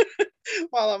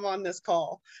while I'm on this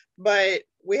call. But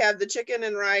we have the chicken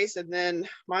and rice, and then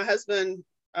my husband,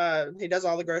 he does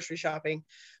all the grocery shopping,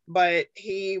 but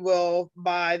he will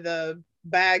buy the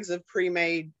bags of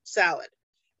pre-made salad.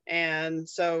 And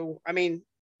so,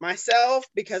 myself,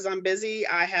 because I'm busy,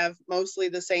 I have mostly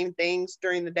the same things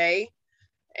during the day,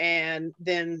 and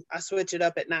then I switch it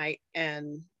up at night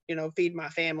and feed my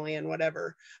family and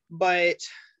whatever. But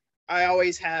I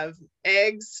always have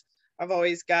eggs. I've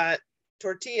always got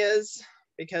tortillas,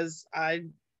 because I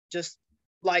just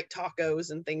like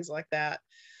tacos and things like that.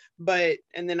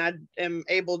 And then I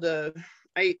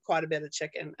eat quite a bit of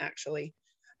chicken, actually.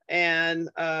 And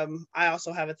I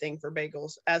also have a thing for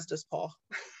bagels, as does Paul.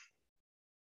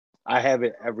 I have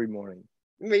it every morning.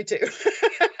 Me too.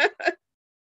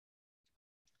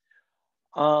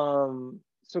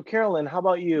 So Carolyn, how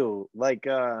about you? Like,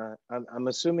 I'm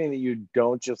assuming that you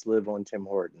don't just live on Tim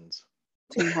Hortons.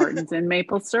 Tim Hortons and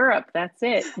maple syrup. That's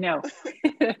it. No,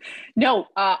 no,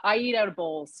 I eat out of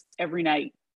bowls every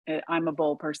night. I'm a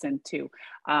bowl person too.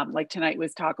 Like tonight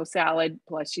was taco salad,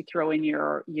 plus you throw in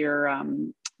your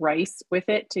rice with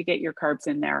it to get your carbs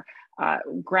in there.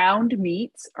 Ground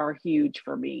meats are huge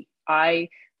for me. I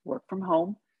work from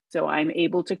home, so I'm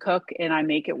able to cook and I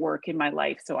make it work in my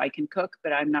life. So I can cook,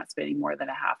 but I'm not spending more than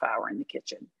a half hour in the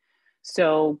kitchen.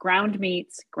 So ground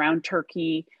meats, ground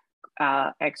turkey,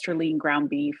 extra lean ground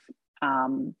beef,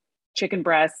 chicken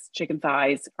breasts, chicken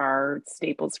thighs are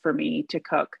staples for me to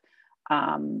cook.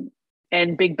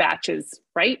 And big batches,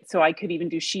 right? So I could even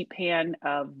do sheet pan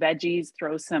of veggies,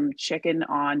 throw some chicken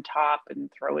on top and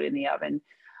throw it in the oven,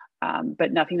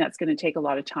 but nothing that's going to take a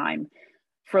lot of time.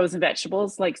 Frozen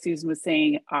vegetables, like Susan was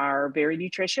saying, are very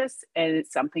nutritious, and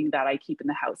it's something that I keep in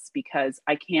the house because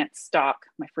I can't stock.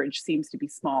 My fridge seems to be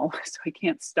small, so I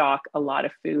can't stock a lot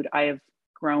of food. I have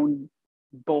grown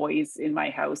boys in my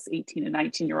house, 18 and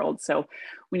 19-year-olds, so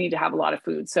we need to have a lot of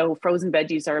food. So frozen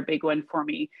veggies are a big one for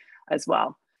me as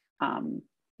well.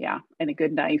 Yeah, and a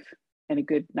good knife and a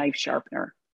good knife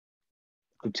sharpener.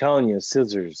 I'm telling you,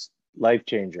 scissors, life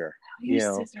changer. You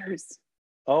know, scissors.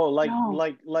 Oh,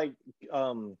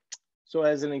 so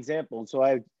as an example, so I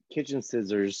have kitchen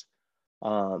scissors,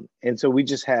 and so we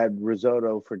just had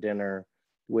risotto for dinner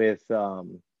with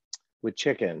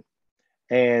chicken,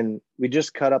 and we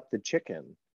just cut up the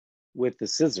chicken with the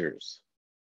scissors.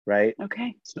 Right.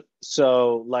 Okay.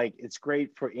 So like, it's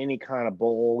great for any kind of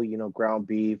bowl, you know, ground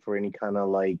beef or any kind of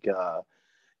like,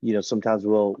 you know, sometimes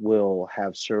we'll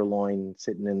have sirloin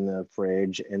sitting in the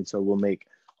fridge. And so we'll make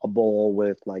a bowl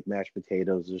with like mashed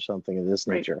potatoes or something of this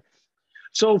nature. Right.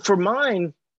 So for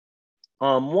mine,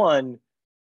 one,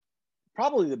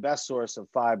 probably the best source of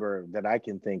fiber that I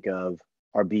can think of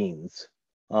are beans.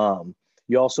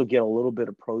 You also get a little bit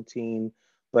of protein,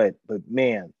 but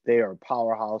man, they are a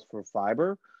powerhouse for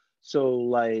fiber. So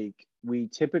like, we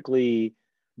typically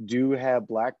do have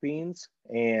black beans,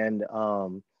 and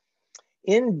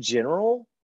in general,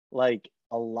 like,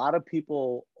 a lot of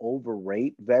people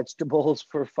overrate vegetables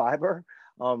for fiber.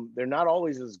 They're not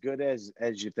always as good as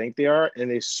you think they are,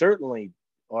 and they certainly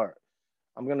are.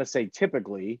 I'm going to say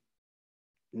typically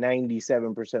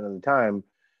 97% of the time,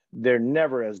 they're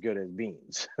never as good as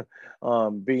beans.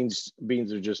 Beans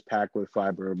are just packed with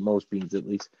fiber, most beans at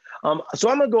least. So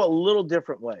I'm gonna go a little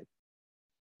different way.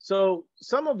 So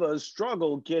some of us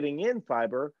struggle getting in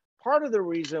fiber. Part of the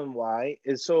reason why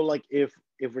is, so like, if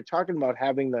we're talking about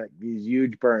having these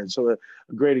huge burns, so a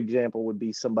great example would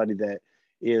be somebody that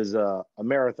is a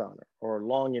marathoner or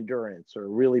long endurance, or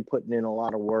really putting in a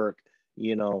lot of work,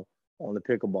 you know, on the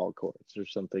pickleball courts or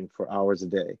something for hours a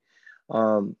day.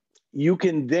 You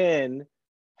can then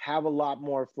have a lot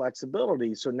more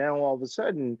flexibility. So now all of a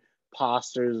sudden,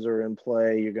 pastas are in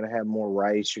play. You're going to have more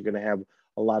rice. You're going to have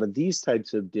a lot of these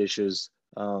types of dishes.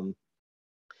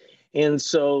 And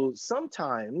so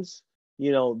sometimes,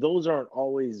 you know, those aren't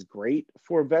always great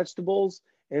for vegetables.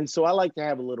 And so I like to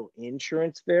have a little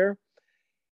insurance there.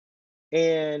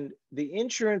 And the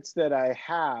insurance that I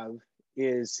have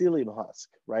is psyllium husk,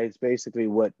 right? It's basically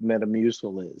what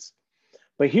Metamucil is.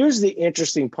 But here's the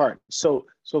interesting part. So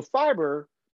fiber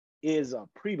is a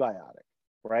prebiotic,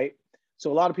 right?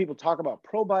 So a lot of people talk about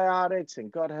probiotics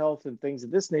and gut health and things of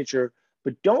this nature,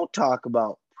 but don't talk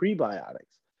about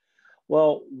prebiotics.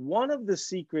 Well, one of the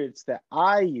secrets that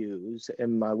I use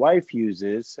and my wife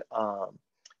uses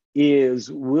is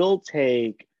we'll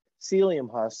take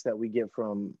psyllium husk that we get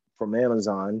from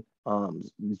Amazon.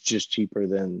 It's just cheaper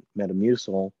than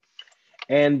Metamucil.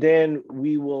 And then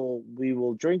we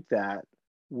will drink that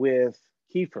with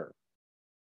kefir.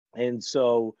 And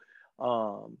so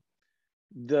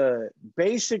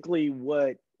basically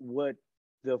what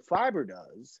the fiber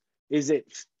does is it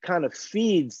kind of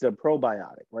feeds the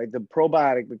probiotic, right? The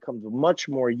probiotic becomes much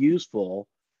more useful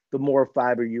the more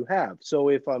fiber you have. So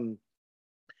if I'm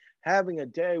having a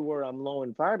day where I'm low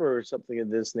in fiber or something of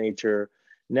this nature,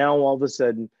 now all of a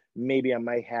sudden, maybe I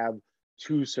might have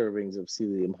 2 servings of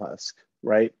psyllium husk,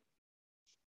 right?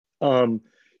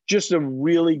 Just a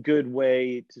really good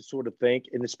way to sort of think,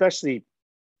 and especially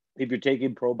if you're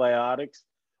taking probiotics,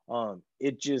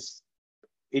 it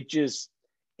just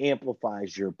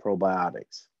amplifies your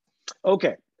probiotics.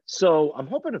 Okay, so I'm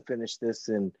hoping to finish this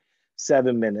in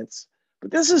 7 minutes,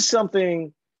 but this is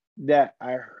something that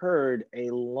I heard a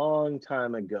long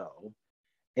time ago,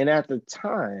 and at the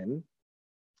time,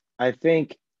 I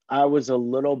think I was a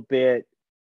little bit,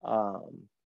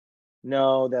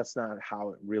 no, that's not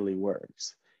how it really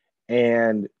works.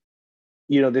 And,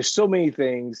 you know, there's so many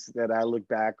things that I look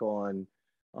back on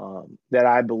that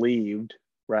I believed,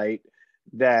 right,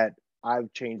 that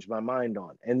I've changed my mind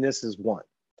on, and this is one.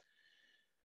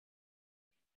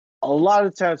 A lot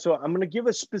of times, so I'm going to give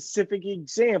a specific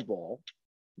example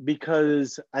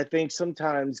because I think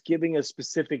sometimes giving a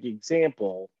specific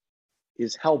example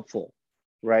is helpful,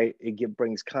 right? It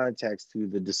brings context to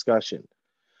the discussion.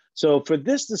 So for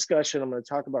this discussion, I'm going to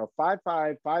talk about a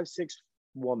 5'5", 5'6"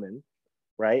 woman,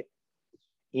 right?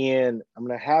 And I'm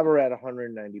going to have her at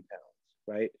 190 pounds,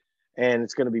 right? And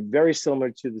it's going to be very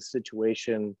similar to the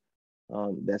situation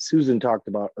that Susan talked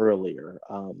about earlier.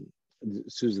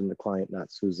 Susan, the client,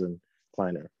 not Susan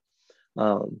Kleiner,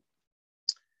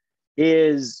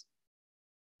 is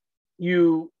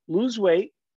you lose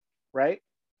weight, right?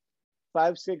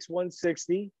 5'6",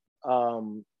 160.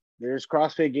 There's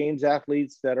CrossFit Games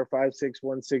athletes that are 5'6",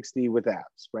 160 with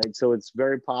abs, right? So it's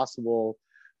very possible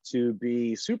to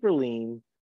be super lean,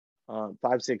 5'6",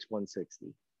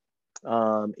 160.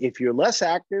 If you're less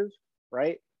active,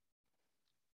 right,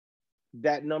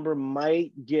 that number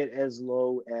might get as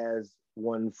low as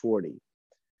 140.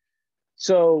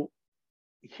 So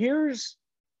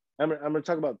I'm going to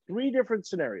talk about 3 different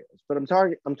scenarios, but I'm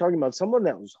talking about someone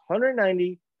that was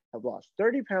 190, have lost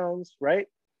 30 pounds, right?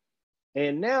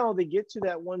 And now they get to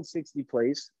that 160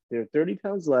 place. They're 30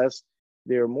 pounds less.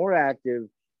 They're more active,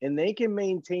 and they can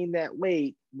maintain that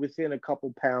weight within a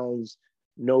couple pounds.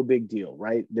 No big deal,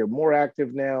 right? They're more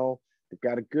active now. They've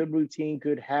got a good routine,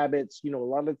 good habits. You know, a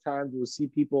lot of times we'll see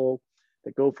people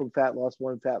that go from fat loss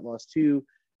 1, fat loss 2,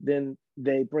 then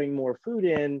they bring more food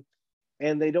in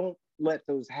and they don't let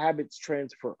those habits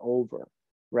transfer over,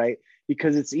 right?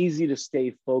 Because it's easy to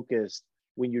stay focused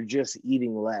when you're just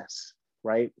eating less,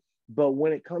 right? But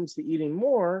when it comes to eating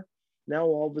more, now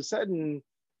all of a sudden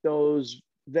those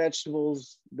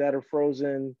vegetables that are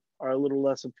frozen are a little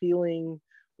less appealing,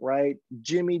 right?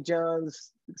 Jimmy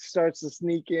John's starts to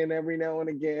sneak in every now and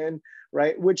again,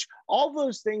 right? Which all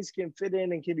those things can fit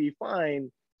in and can be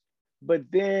fine, but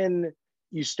then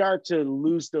you start to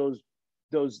lose those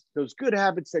good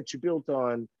habits that you built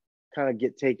on, kind of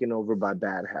get taken over by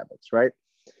bad habits, right?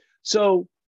 So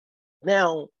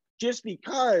now, just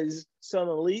because some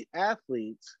elite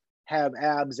athletes have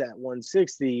abs at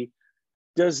 160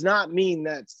 does not mean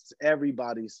that's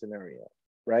everybody's scenario,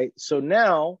 right? So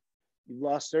now you've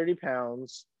lost 30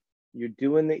 pounds, you're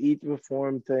doing the eat to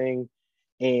perform thing,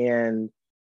 and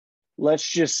let's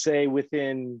just say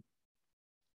within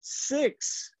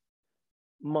 6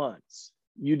 months,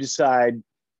 you decide,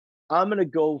 I'm going to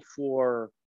go for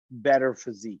better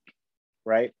physique,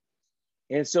 right?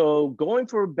 And so going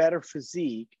for a better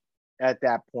physique at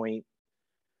that point,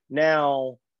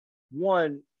 now,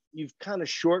 one, you've kind of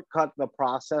shortcut the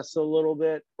process a little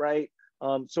bit, right?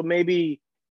 So maybe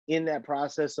in that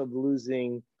process of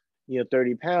losing,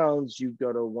 30 pounds, you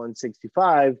go to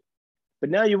 165, but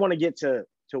now you want to get to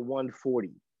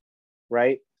 140,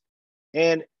 right?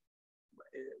 And it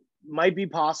might be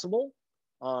possible.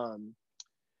 And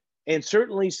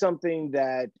certainly something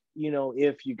that,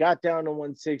 if you got down to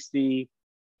 160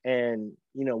 and,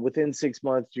 within 6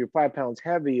 months, you're 5 pounds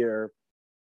heavier,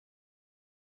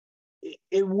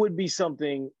 it would be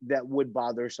something that would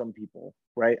bother some people,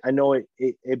 right? I know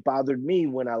it bothered me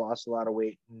when I lost a lot of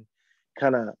weight, and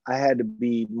I had to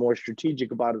be more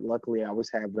strategic about it. Luckily, I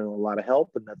was having a lot of help,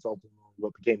 and that's ultimately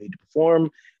what became Eat to Perform.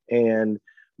 And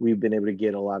we've been able to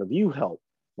get a lot of you help,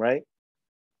 right?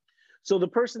 So the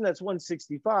person that's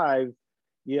 165,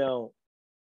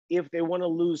 if they want to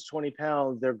lose 20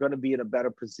 pounds, they're going to be in a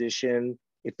better position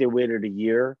if they waited a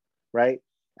year, right?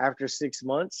 After 6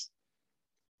 months,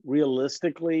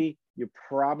 realistically, you're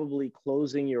probably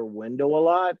closing your window a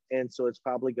lot. And so it's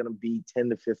probably going to be 10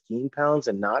 to 15 pounds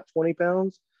and not 20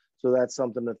 pounds. So that's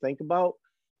something to think about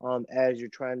as you're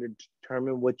trying to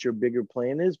determine what your bigger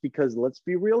plan is, because let's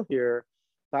be real here,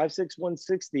 5'6",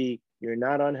 160, you're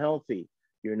not unhealthy.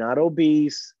 You're not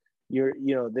obese.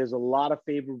 There's a lot of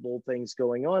favorable things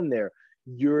going on there.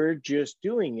 You're just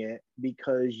doing it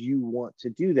because you want to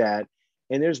do that.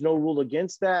 And there's no rule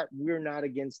against that. We're not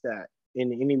against that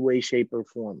in any way, shape, or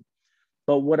form.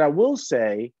 But what I will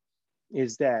say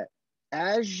is that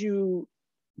as you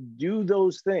do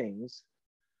those things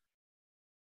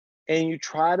and you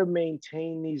try to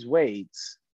maintain these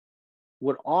weights,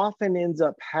 what often ends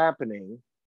up happening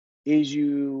is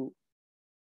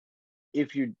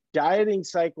if your dieting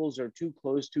cycles are too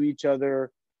close to each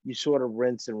other, you sort of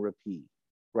rinse and repeat,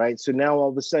 right? So now all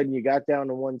of a sudden you got down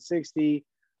to 160,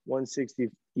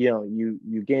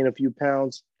 you gain a few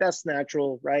pounds. That's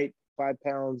natural, right? 5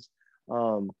 pounds,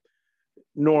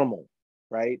 normal,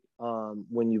 right?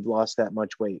 When you've lost that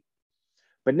much weight.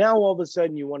 But now all of a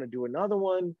sudden you want to do another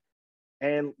one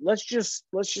And let's just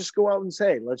go out and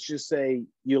say, let's just say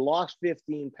you lost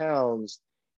 15 pounds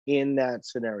in that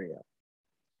scenario.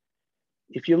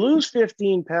 If you lose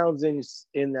 15 pounds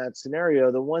in that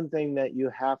scenario, the one thing that you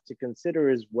have to consider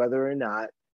is whether or not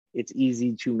it's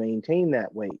easy to maintain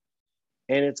that weight.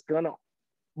 And it's going to,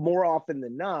 more often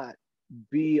than not,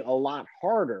 be a lot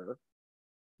harder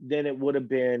than it would have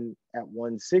been at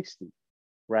 160,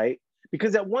 right?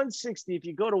 Because at 160, if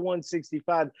you go to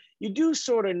 165, you do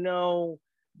sort of know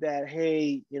that,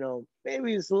 hey, you know,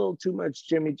 maybe it's a little too much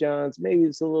Jimmy John's, maybe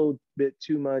it's a little bit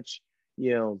too much,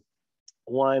 you know,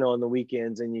 wine on the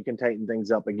weekends, and you can tighten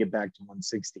things up and get back to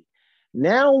 160.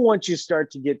 Now, once you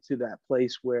start to get to that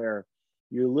place where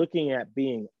you're looking at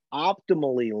being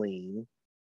optimally lean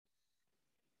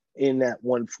in that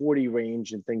 140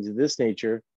 range and things of this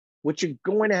nature, what you're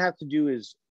going to have to do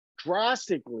is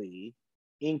drastically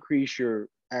increase your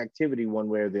activity one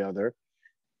way or the other.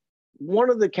 One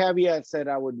of the caveats that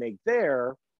I would make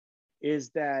there is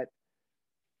that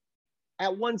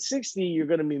at 160, you're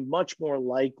going to be much more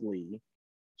likely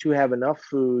to have enough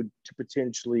food to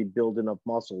potentially build enough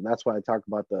muscle. That's why I talk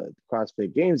about the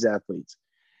CrossFit Games athletes.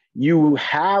 You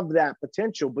have that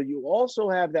potential, but you also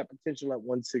have that potential at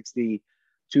 160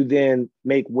 to then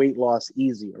make weight loss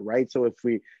easier, right? So if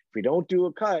we don't do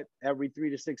a cut every 3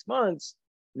 to 6 months,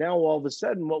 now all of a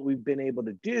sudden what we've been able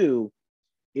to do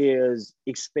is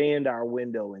expand our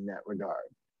window in that regard,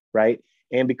 right?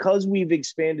 And because we've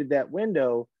expanded that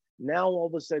window, now all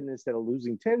of a sudden, instead of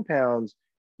losing 10 pounds,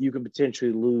 you can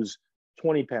potentially lose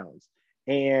 20 pounds.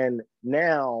 And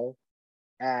now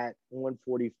at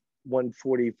 140,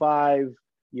 145,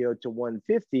 you know, to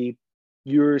 150,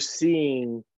 you're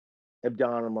seeing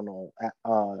abdominal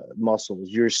muscles.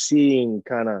 You're seeing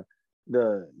kind of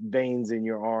the veins in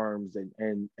your arms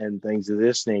and things of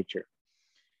this nature.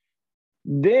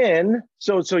 Then,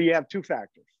 so you have two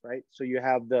factors, right? So you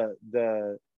have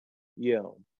the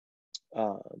you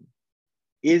know,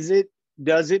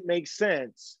 does it make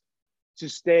sense to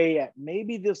stay at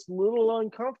maybe this little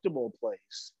uncomfortable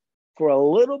place for a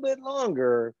little bit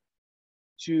longer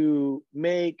to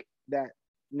make that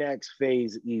next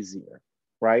phase easier,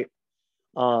 right?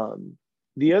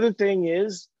 The other thing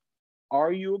is,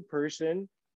 are you a person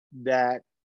that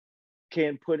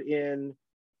can put in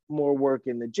more work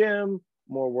in the gym,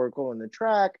 more work on the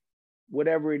track,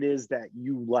 whatever it is that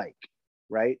you like,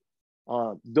 right?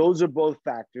 Those are both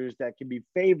factors that can be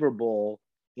favorable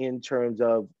in terms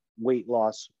of weight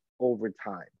loss over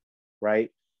time,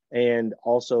 right? And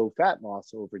also fat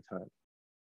loss over time.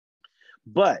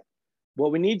 But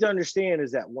what we need to understand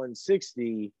is that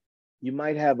 160, you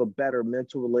might have a better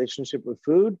mental relationship with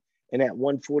food. And at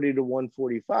 140 to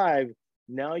 145,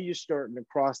 now you're starting to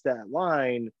cross that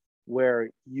line where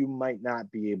you might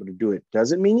not be able to do it.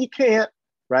 Doesn't mean you can't,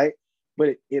 right?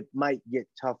 But it might get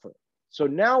tougher. So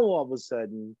now all of a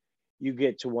sudden you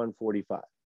get to 145.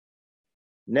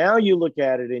 Now you look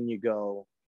at it and you go,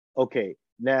 okay,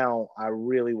 now I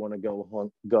really want to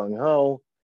go gung ho.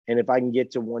 And if I can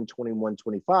get to 120,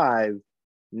 125,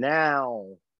 now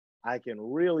I can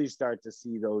really start to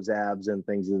see those abs and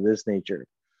things of this nature.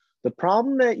 The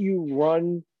problem that you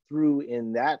run through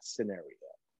in that scenario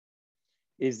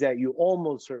is that you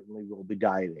almost certainly will be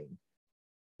dieting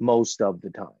most of the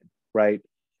time, right?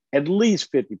 At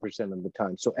least 50% of the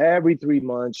time. So every 3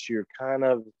 months, you're kind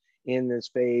of in this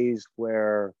phase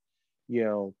where, you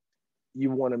know,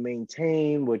 you want to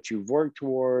maintain what you've worked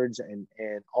towards and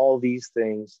all these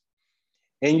things.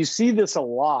 And you see this a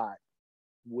lot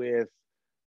with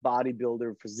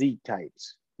bodybuilder physique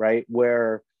types, right?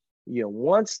 Where, you know,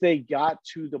 once they got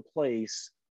to the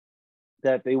place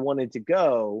that they wanted to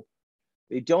go,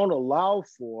 they don't allow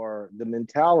for the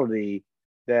mentality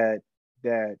that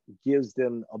gives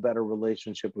them a better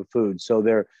relationship with food. So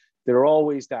they're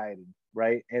always dieting,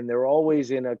 right? And they're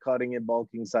always in a cutting and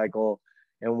bulking cycle.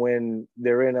 And when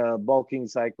they're in a bulking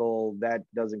cycle, that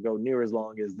doesn't go near as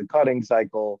long as the cutting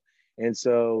cycle. And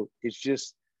so it's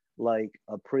just like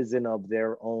a prison of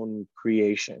their own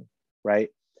creation, right?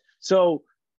 So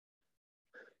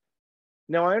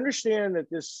now I understand that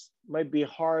this might be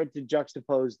hard to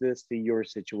juxtapose this to your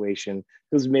situation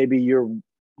because maybe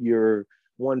you're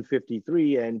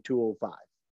 153 and 205,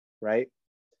 right?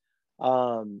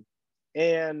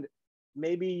 And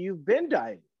maybe you've been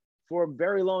dieting for a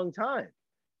very long time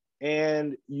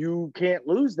and you can't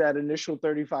lose that initial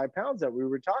 35 pounds that we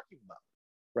were talking about,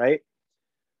 right?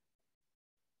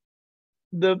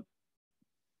 The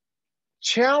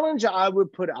challenge I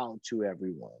would put out to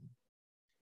everyone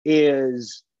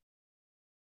is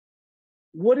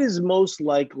what is most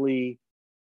likely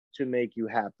to make you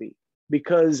happy?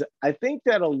 Because I think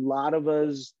that a lot of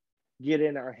us get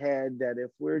in our head that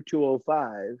if we're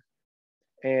 205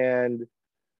 and,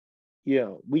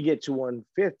 we get to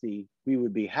 150, we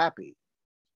would be happy.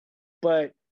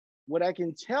 But what I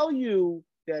can tell you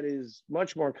that is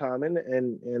much more common,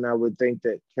 and I would think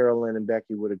that Carolyn and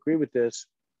Becky would agree with this,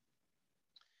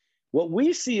 what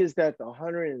we see is that the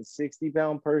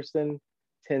 160-pound person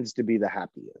tends to be the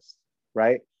happiest,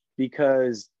 right?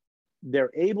 Because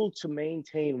they're able to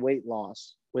maintain weight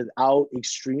loss without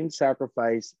extreme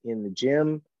sacrifice in the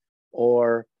gym,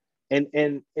 and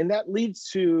that leads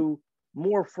to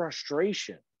more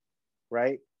frustration,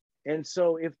 right? And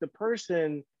so if the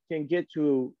person can get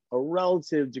to a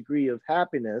relative degree of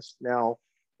happiness, now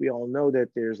we all know that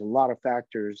there's a lot of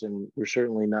factors, and we're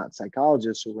certainly not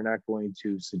psychologists, so we're not going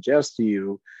to suggest to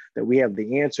you that we have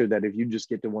the answer that if you just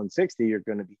get to 160, you're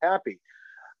going to be happy.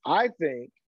 I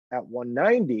think at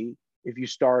 190, if you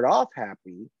start off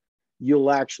happy,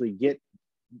 you'll actually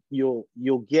you'll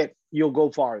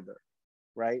go farther,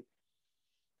 right?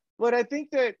 But I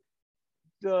think that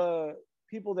the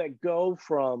people that go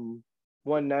from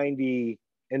 190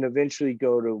 and eventually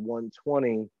go to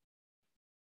 120,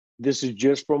 this is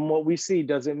just from what we see,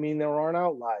 doesn't mean there aren't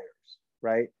outliers,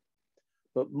 right?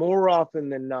 But more often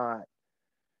than not,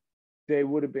 they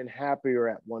would have been happier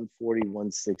at 140,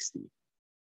 160.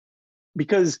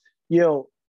 Because,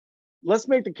 let's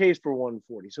make the case for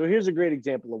 140. So here's a great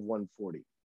example of 140.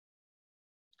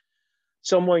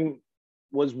 Someone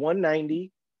was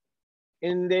 190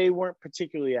 and they weren't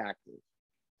particularly active.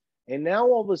 And now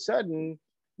all of a sudden,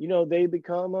 they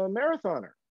become a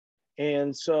marathoner.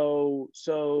 And so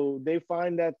they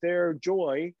find that their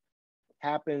joy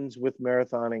happens with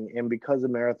marathoning. And because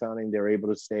of marathoning, they're able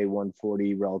to stay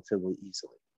 140 relatively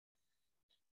easily.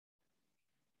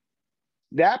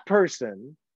 That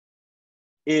person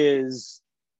is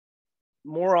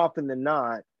more often than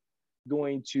not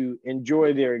going to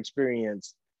enjoy their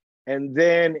experience. And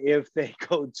then if they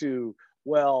go to,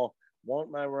 well,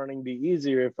 won't my running be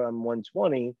easier if I'm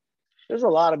 120? There's a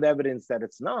lot of evidence that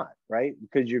it's not, right?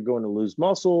 Because you're going to lose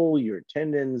muscle, your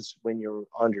tendons when you're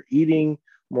under eating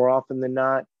more often than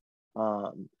not.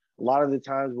 A lot of the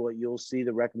times what you'll see,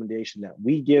 the recommendation that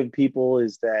we give people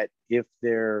is that if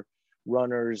they're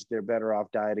runners, they're better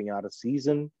off dieting out of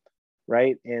season,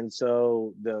 right? And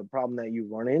so the problem that you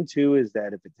run into is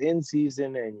that if it's in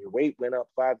season and your weight went up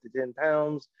 5 to 10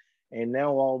 pounds, and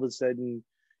now all of a sudden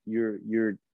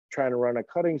you're trying to run a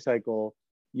cutting cycle,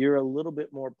 you're a little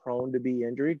bit more prone to be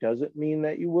injured. Doesn't mean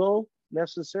that you will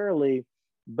necessarily,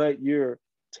 but you're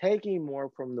taking more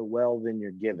from the well than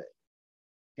you're giving.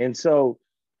 And so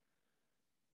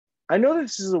I know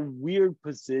this is a weird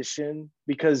position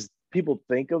because people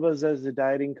think of us as a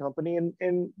dieting company,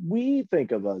 and we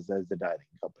think of us as the dieting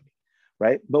company,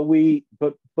 right?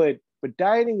 But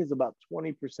dieting is about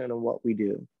 20% of what we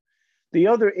do. The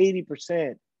other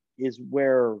 80% is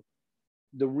where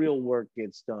the real work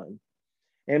gets done.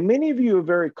 And many of you are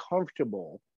very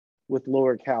comfortable with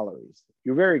lower calories.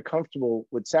 You're very comfortable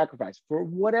with sacrifice for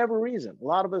whatever reason. A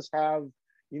lot of us have,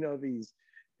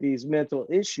 these mental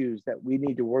issues that we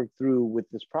need to work through with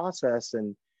this process,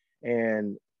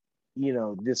 and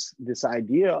this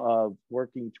idea of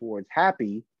working towards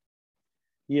happy,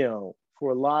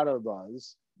 for a lot of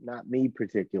us, not me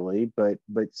particularly, but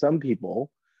some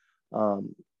people, a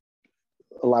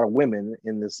lot of women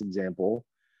in this example,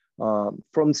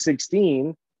 from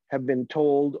 16 have been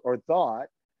told or thought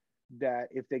that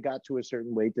if they got to a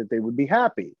certain weight that they would be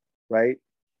happy, right?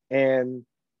 And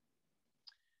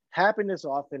happiness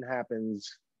often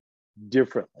happens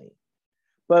differently.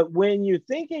 But when you're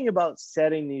thinking about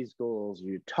setting these goals,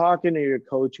 you're talking to your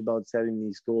coach about setting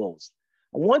these goals,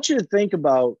 I want you to think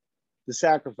about the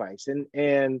sacrifice.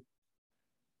 And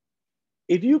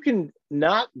if you can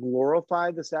not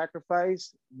glorify the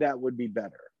sacrifice, that would be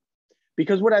better.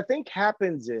 Because what I think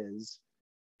happens is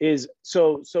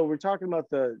so we're talking about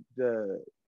the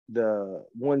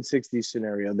 160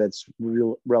 scenario that's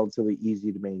relatively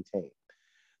easy to maintain.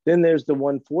 Then there's the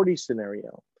 140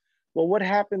 scenario. Well, what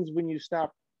happens when you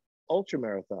stop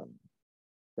ultramarathon,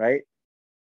 right?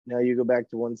 Now you go back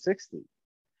to 160.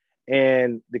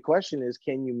 And the question is,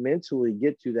 can you mentally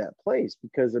get to that place?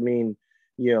 Because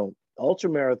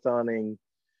ultramarathoning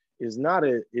is not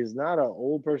an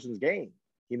old person's game.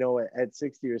 At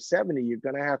 60 or 70, you're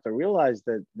going to have to realize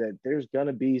that there's going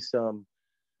to be some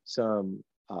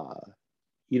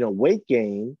weight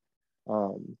gain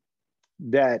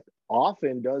that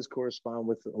often does correspond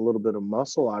with a little bit of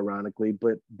muscle, ironically,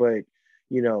 but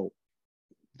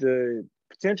the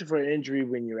potential for injury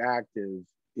when you're active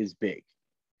is big.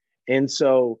 And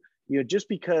so, just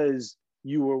because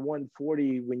you were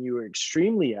 140 when you were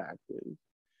extremely active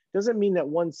doesn't mean that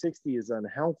 160 is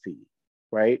unhealthy,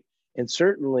 right? And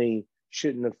certainly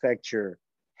shouldn't affect your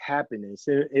happiness.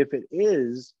 And if it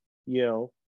is, you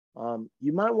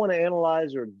might want to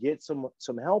analyze or get some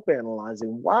help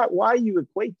analyzing why you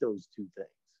equate those two things,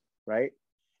 right?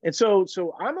 And so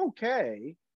I'm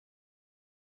okay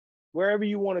wherever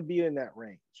you want to be in that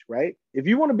range, right? If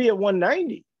you want to be at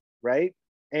 190, right?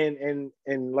 And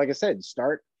like I said,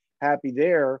 start happy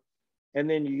there, and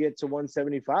then you get to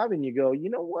 175 and you go, you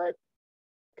know what?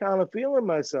 Kind of feeling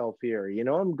myself here.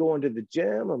 I'm going to the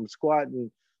gym, I'm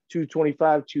squatting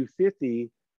 225,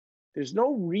 250. There's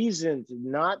no reason to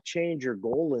not change your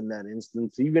goal in that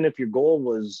instance, even if your goal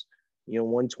was,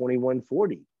 120,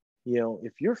 140.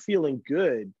 If you're feeling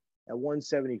good at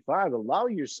 175, allow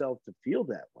yourself to feel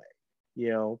that way,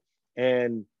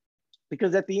 and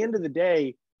because at the end of the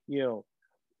day,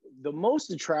 the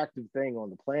most attractive thing on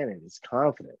the planet is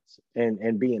confidence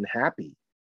and being happy,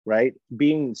 right?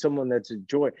 Being someone that's a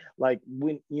joy. Like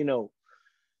when,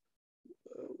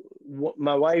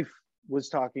 my wife was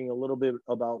talking a little bit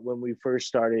about when we first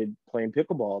started playing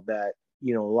pickleball, that,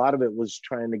 a lot of it was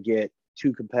trying to get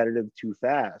too competitive too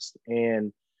fast.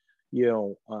 And,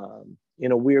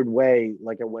 in a weird way,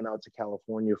 like I went out to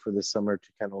California for the summer to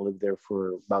kind of live there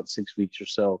for about 6 weeks or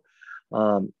so.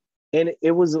 And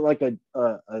it was like a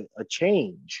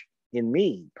change in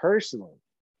me personally,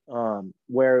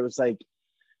 where it was like,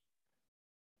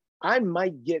 I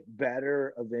might get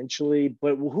better eventually,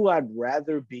 but who I'd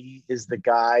rather be is the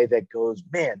guy that goes,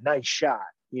 man, nice shot,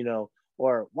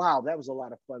 or wow, that was a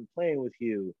lot of fun playing with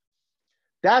you.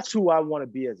 That's who I want to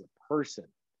be as a person,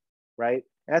 right?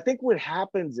 And I think what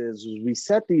happens is we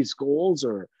set these goals,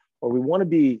 or we want to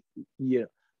be, we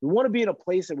want to be in a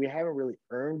place that we haven't really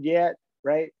earned yet,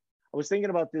 right? I was thinking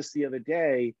about this the other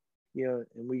day, and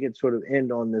we could sort of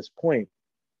end on this point,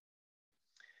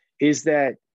 is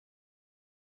that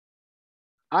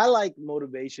I like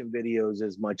motivation videos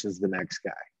as much as the next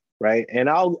guy, right? And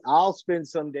I'll spend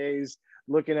some days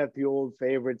looking at the old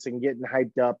favorites and getting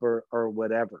hyped up or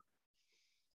whatever.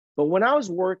 But when I was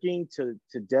working to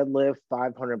deadlift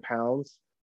 500 pounds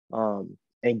and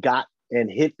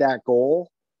hit that goal,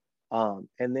 and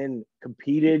then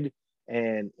competed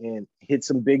and hit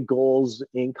some big goals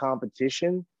in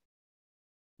competition,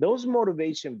 those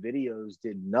motivation videos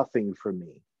did nothing for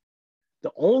me.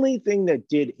 The only thing that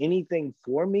did anything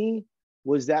for me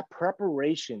was that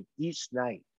preparation each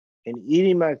night and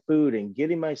eating my food and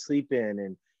getting my sleep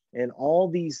in and all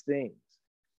these things.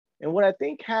 And what I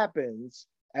think happens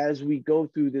as we go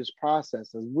through this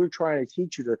process, as we're trying to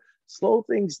teach you to slow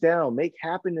things down, make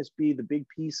happiness be the big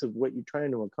piece of what you're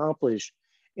trying to accomplish,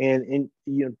 and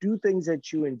do things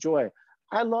that you enjoy.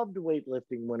 I loved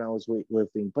weightlifting when I was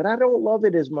weightlifting, but I don't love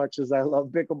it as much as I love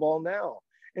pickleball now.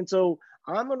 And so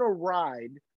I'm going to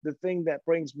ride the thing that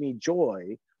brings me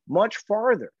joy much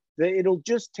farther. It'll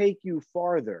just take you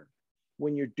farther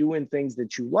when you're doing things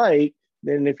that you like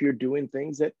than if you're doing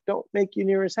things that don't make you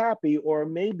near as happy, or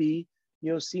maybe,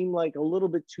 seem like a little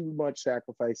bit too much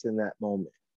sacrifice in that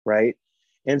moment, right?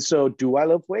 And so do I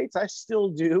lift weights? I still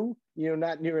do,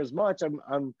 not near as much.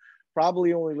 I'm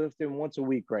probably only lifting once a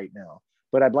week right now,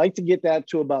 but I'd like to get that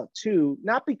to about 2,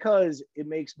 not because it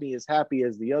makes me as happy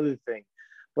as the other thing,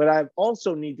 but I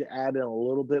also need to add in a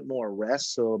little bit more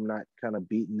rest so I'm not kind of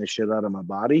beating the shit out of my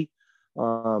body.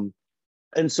 And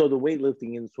so the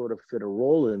weightlifting can sort of fit a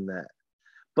role in that.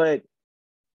 But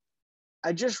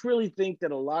I just really think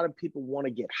that a lot of people want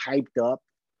to get hyped up,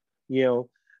 and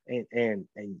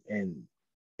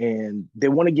they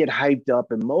want to get hyped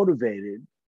up and motivated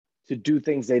to do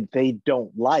things that they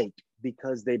don't like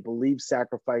because they believe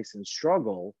sacrifice and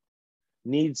struggle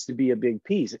needs to be a big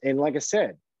piece. And like I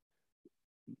said,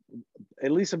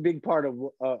 at least a part of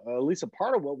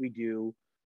what we do,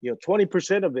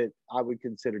 20% of it I would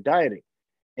consider dieting.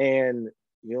 And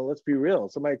let's be real,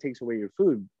 somebody takes away your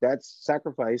food, that's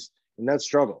sacrifice and that's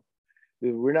struggle.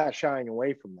 We're not shying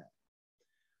away from that.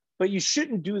 But you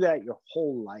shouldn't do that your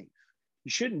whole life.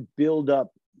 You shouldn't build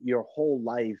up your whole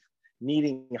life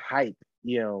needing hype,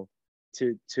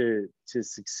 to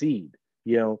succeed,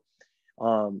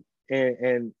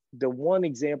 and the one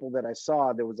example that I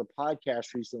saw, there was a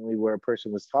podcast recently where a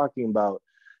person was talking about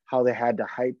how they had to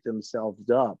hype themselves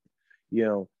up,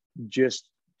 just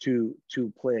to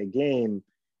play a game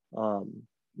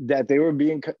that they were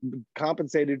being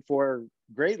compensated for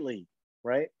greatly,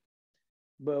 right?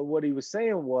 But what he was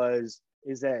saying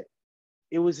is that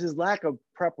it was his lack of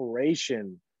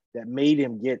preparation that made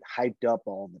him get hyped up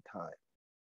all the time.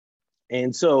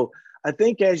 And so I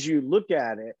think as you look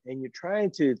at it and you're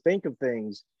trying to think of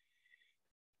things,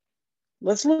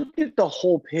 let's look at the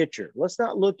whole picture. Let's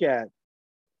not look at,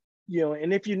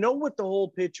 and if you know what the whole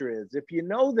picture is, if you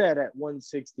know that at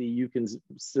 160 you can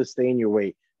sustain your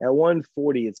weight, at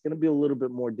 140 it's going to be a little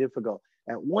bit more difficult.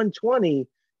 At 120,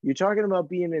 you're talking about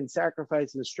being in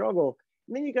sacrifice and struggle.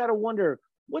 And then you got to wonder,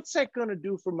 what's that going to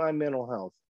do for my mental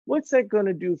health? What's that going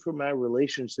to do for my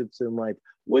relationships in life?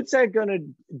 What's that going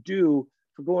to do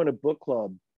for going to book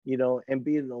club, and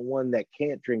being the one that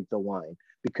can't drink the wine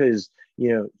because,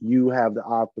 you have the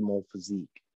optimal physique,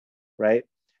 right?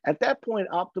 At that point,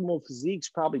 optimal physique's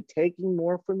probably taking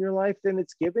more from your life than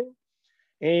it's giving.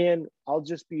 And I'll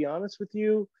just be honest with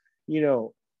you,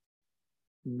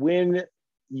 when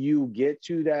you get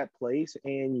to that place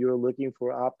and you're looking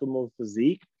for optimal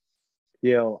physique,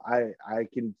 I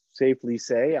can safely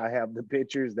say I have the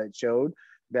pictures that showed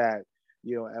that,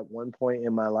 at one point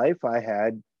in my life, I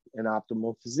had an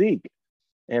optimal physique.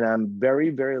 And I'm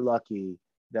very, very lucky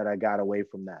that I got away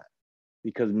from that,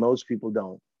 because most people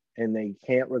don't. And they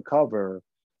can't recover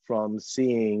from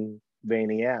seeing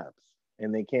veiny abs,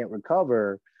 and they can't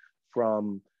recover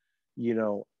from,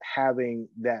 having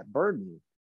that burden.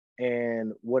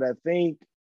 And what I think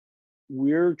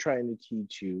we're trying to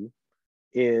teach you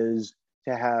is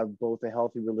to have both a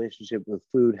healthy relationship with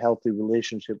food, healthy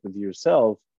relationship with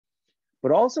yourself,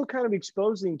 but also kind of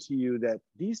exposing to you that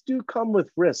these do come with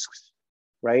risks,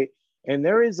 right? And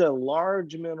there is a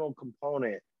large mental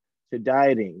component to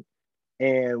dieting.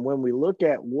 And when we look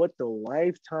at what the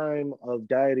lifetime of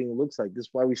dieting looks like, this is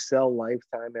why we sell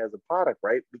Lifetime as a product,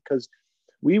 right? Because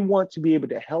we want to be able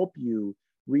to help you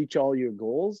reach all your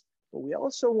goals, but we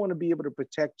also want to be able to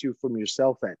protect you from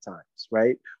yourself at times,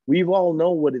 right? We've all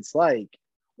know what it's like,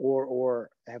 or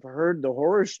have heard the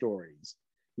horror stories,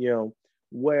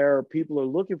 where people are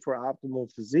looking for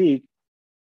optimal physique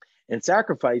and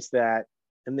sacrifice that,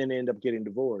 and then end up getting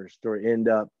divorced, or end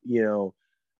up,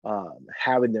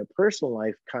 having their personal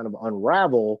life kind of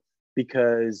unravel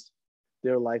because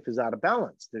their life is out of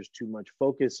balance. There's too much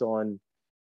focus on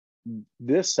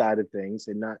this side of things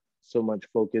and not so much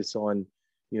focus on,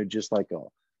 just like a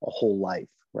whole life,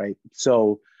 right?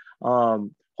 So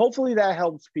hopefully that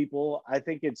helps people. I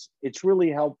think it's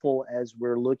really helpful as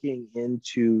we're looking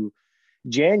into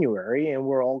January and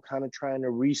we're all kind of trying to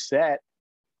reset,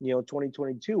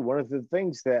 2022. One of the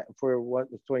things that for what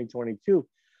 2022,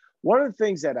 one of the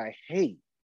things that I hate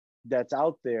that's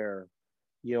out there,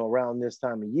 around this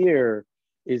time of year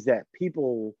is that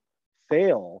people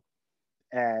fail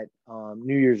at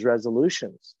New Year's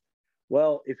resolutions.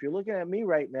 Well, if you're looking at me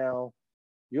right now,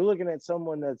 you're looking at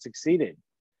someone that succeeded.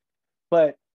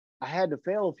 But I had to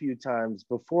fail a few times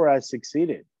before I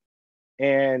succeeded.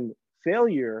 And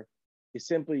failure is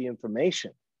simply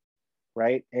information,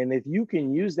 right? And if you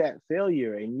can use that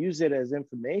failure and use it as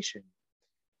information,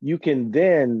 you can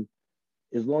then,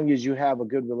 as long as you have a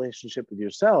good relationship with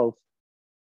yourself,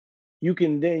 you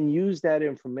can then use that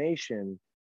information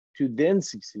to then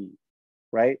succeed,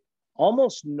 right?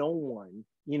 Almost no one,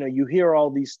 you hear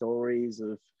all these stories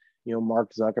of,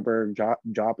 Mark Zuckerberg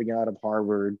dropping out of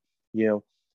Harvard.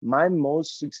 My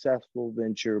most successful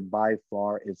venture by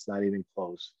far, it's not even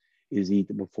close, is Eat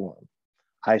to Perform.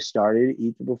 I started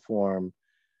Eat to Perform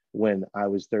when I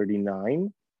was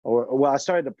 39. I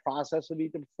started the process of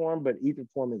Eat to Perform, but Eat to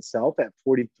Perform itself at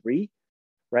 43,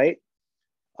 right?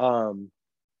 And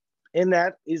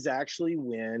that is actually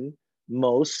when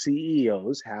most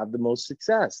CEOs have the most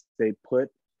success. They put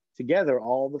together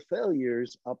all the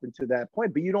failures up until that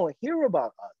point, but you don't hear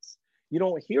about us. You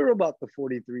don't hear about the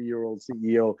 43-year-old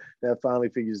CEO that finally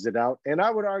figures it out. And I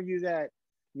would argue that,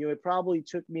 it probably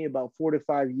took me about 4 to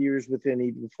 5 years within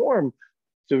Eat to Perform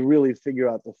to really figure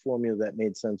out the formula that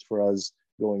made sense for us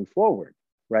going forward,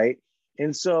 right?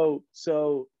 And so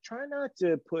try not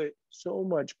to put so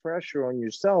much pressure on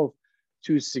yourself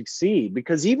to succeed,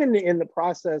 because even in the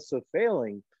process of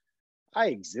failing, I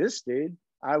existed.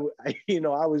 I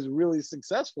was really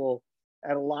successful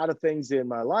at a lot of things in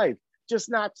my life, just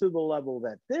not to the level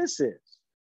that this is,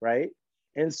 right?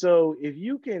 And so if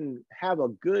you can have a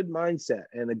good mindset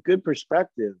and a good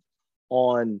perspective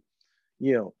on,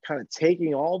 kind of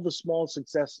taking all the small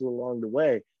successes along the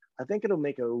way, I think it'll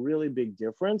make a really big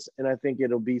difference. And I think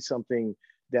it'll be something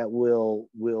that will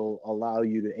allow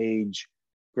you to age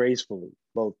gracefully,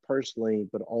 both personally,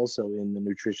 but also in the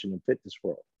nutrition and fitness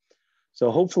world.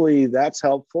 So hopefully that's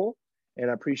helpful. And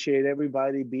I appreciate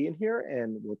everybody being here,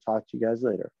 and we'll talk to you guys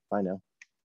later. Bye now.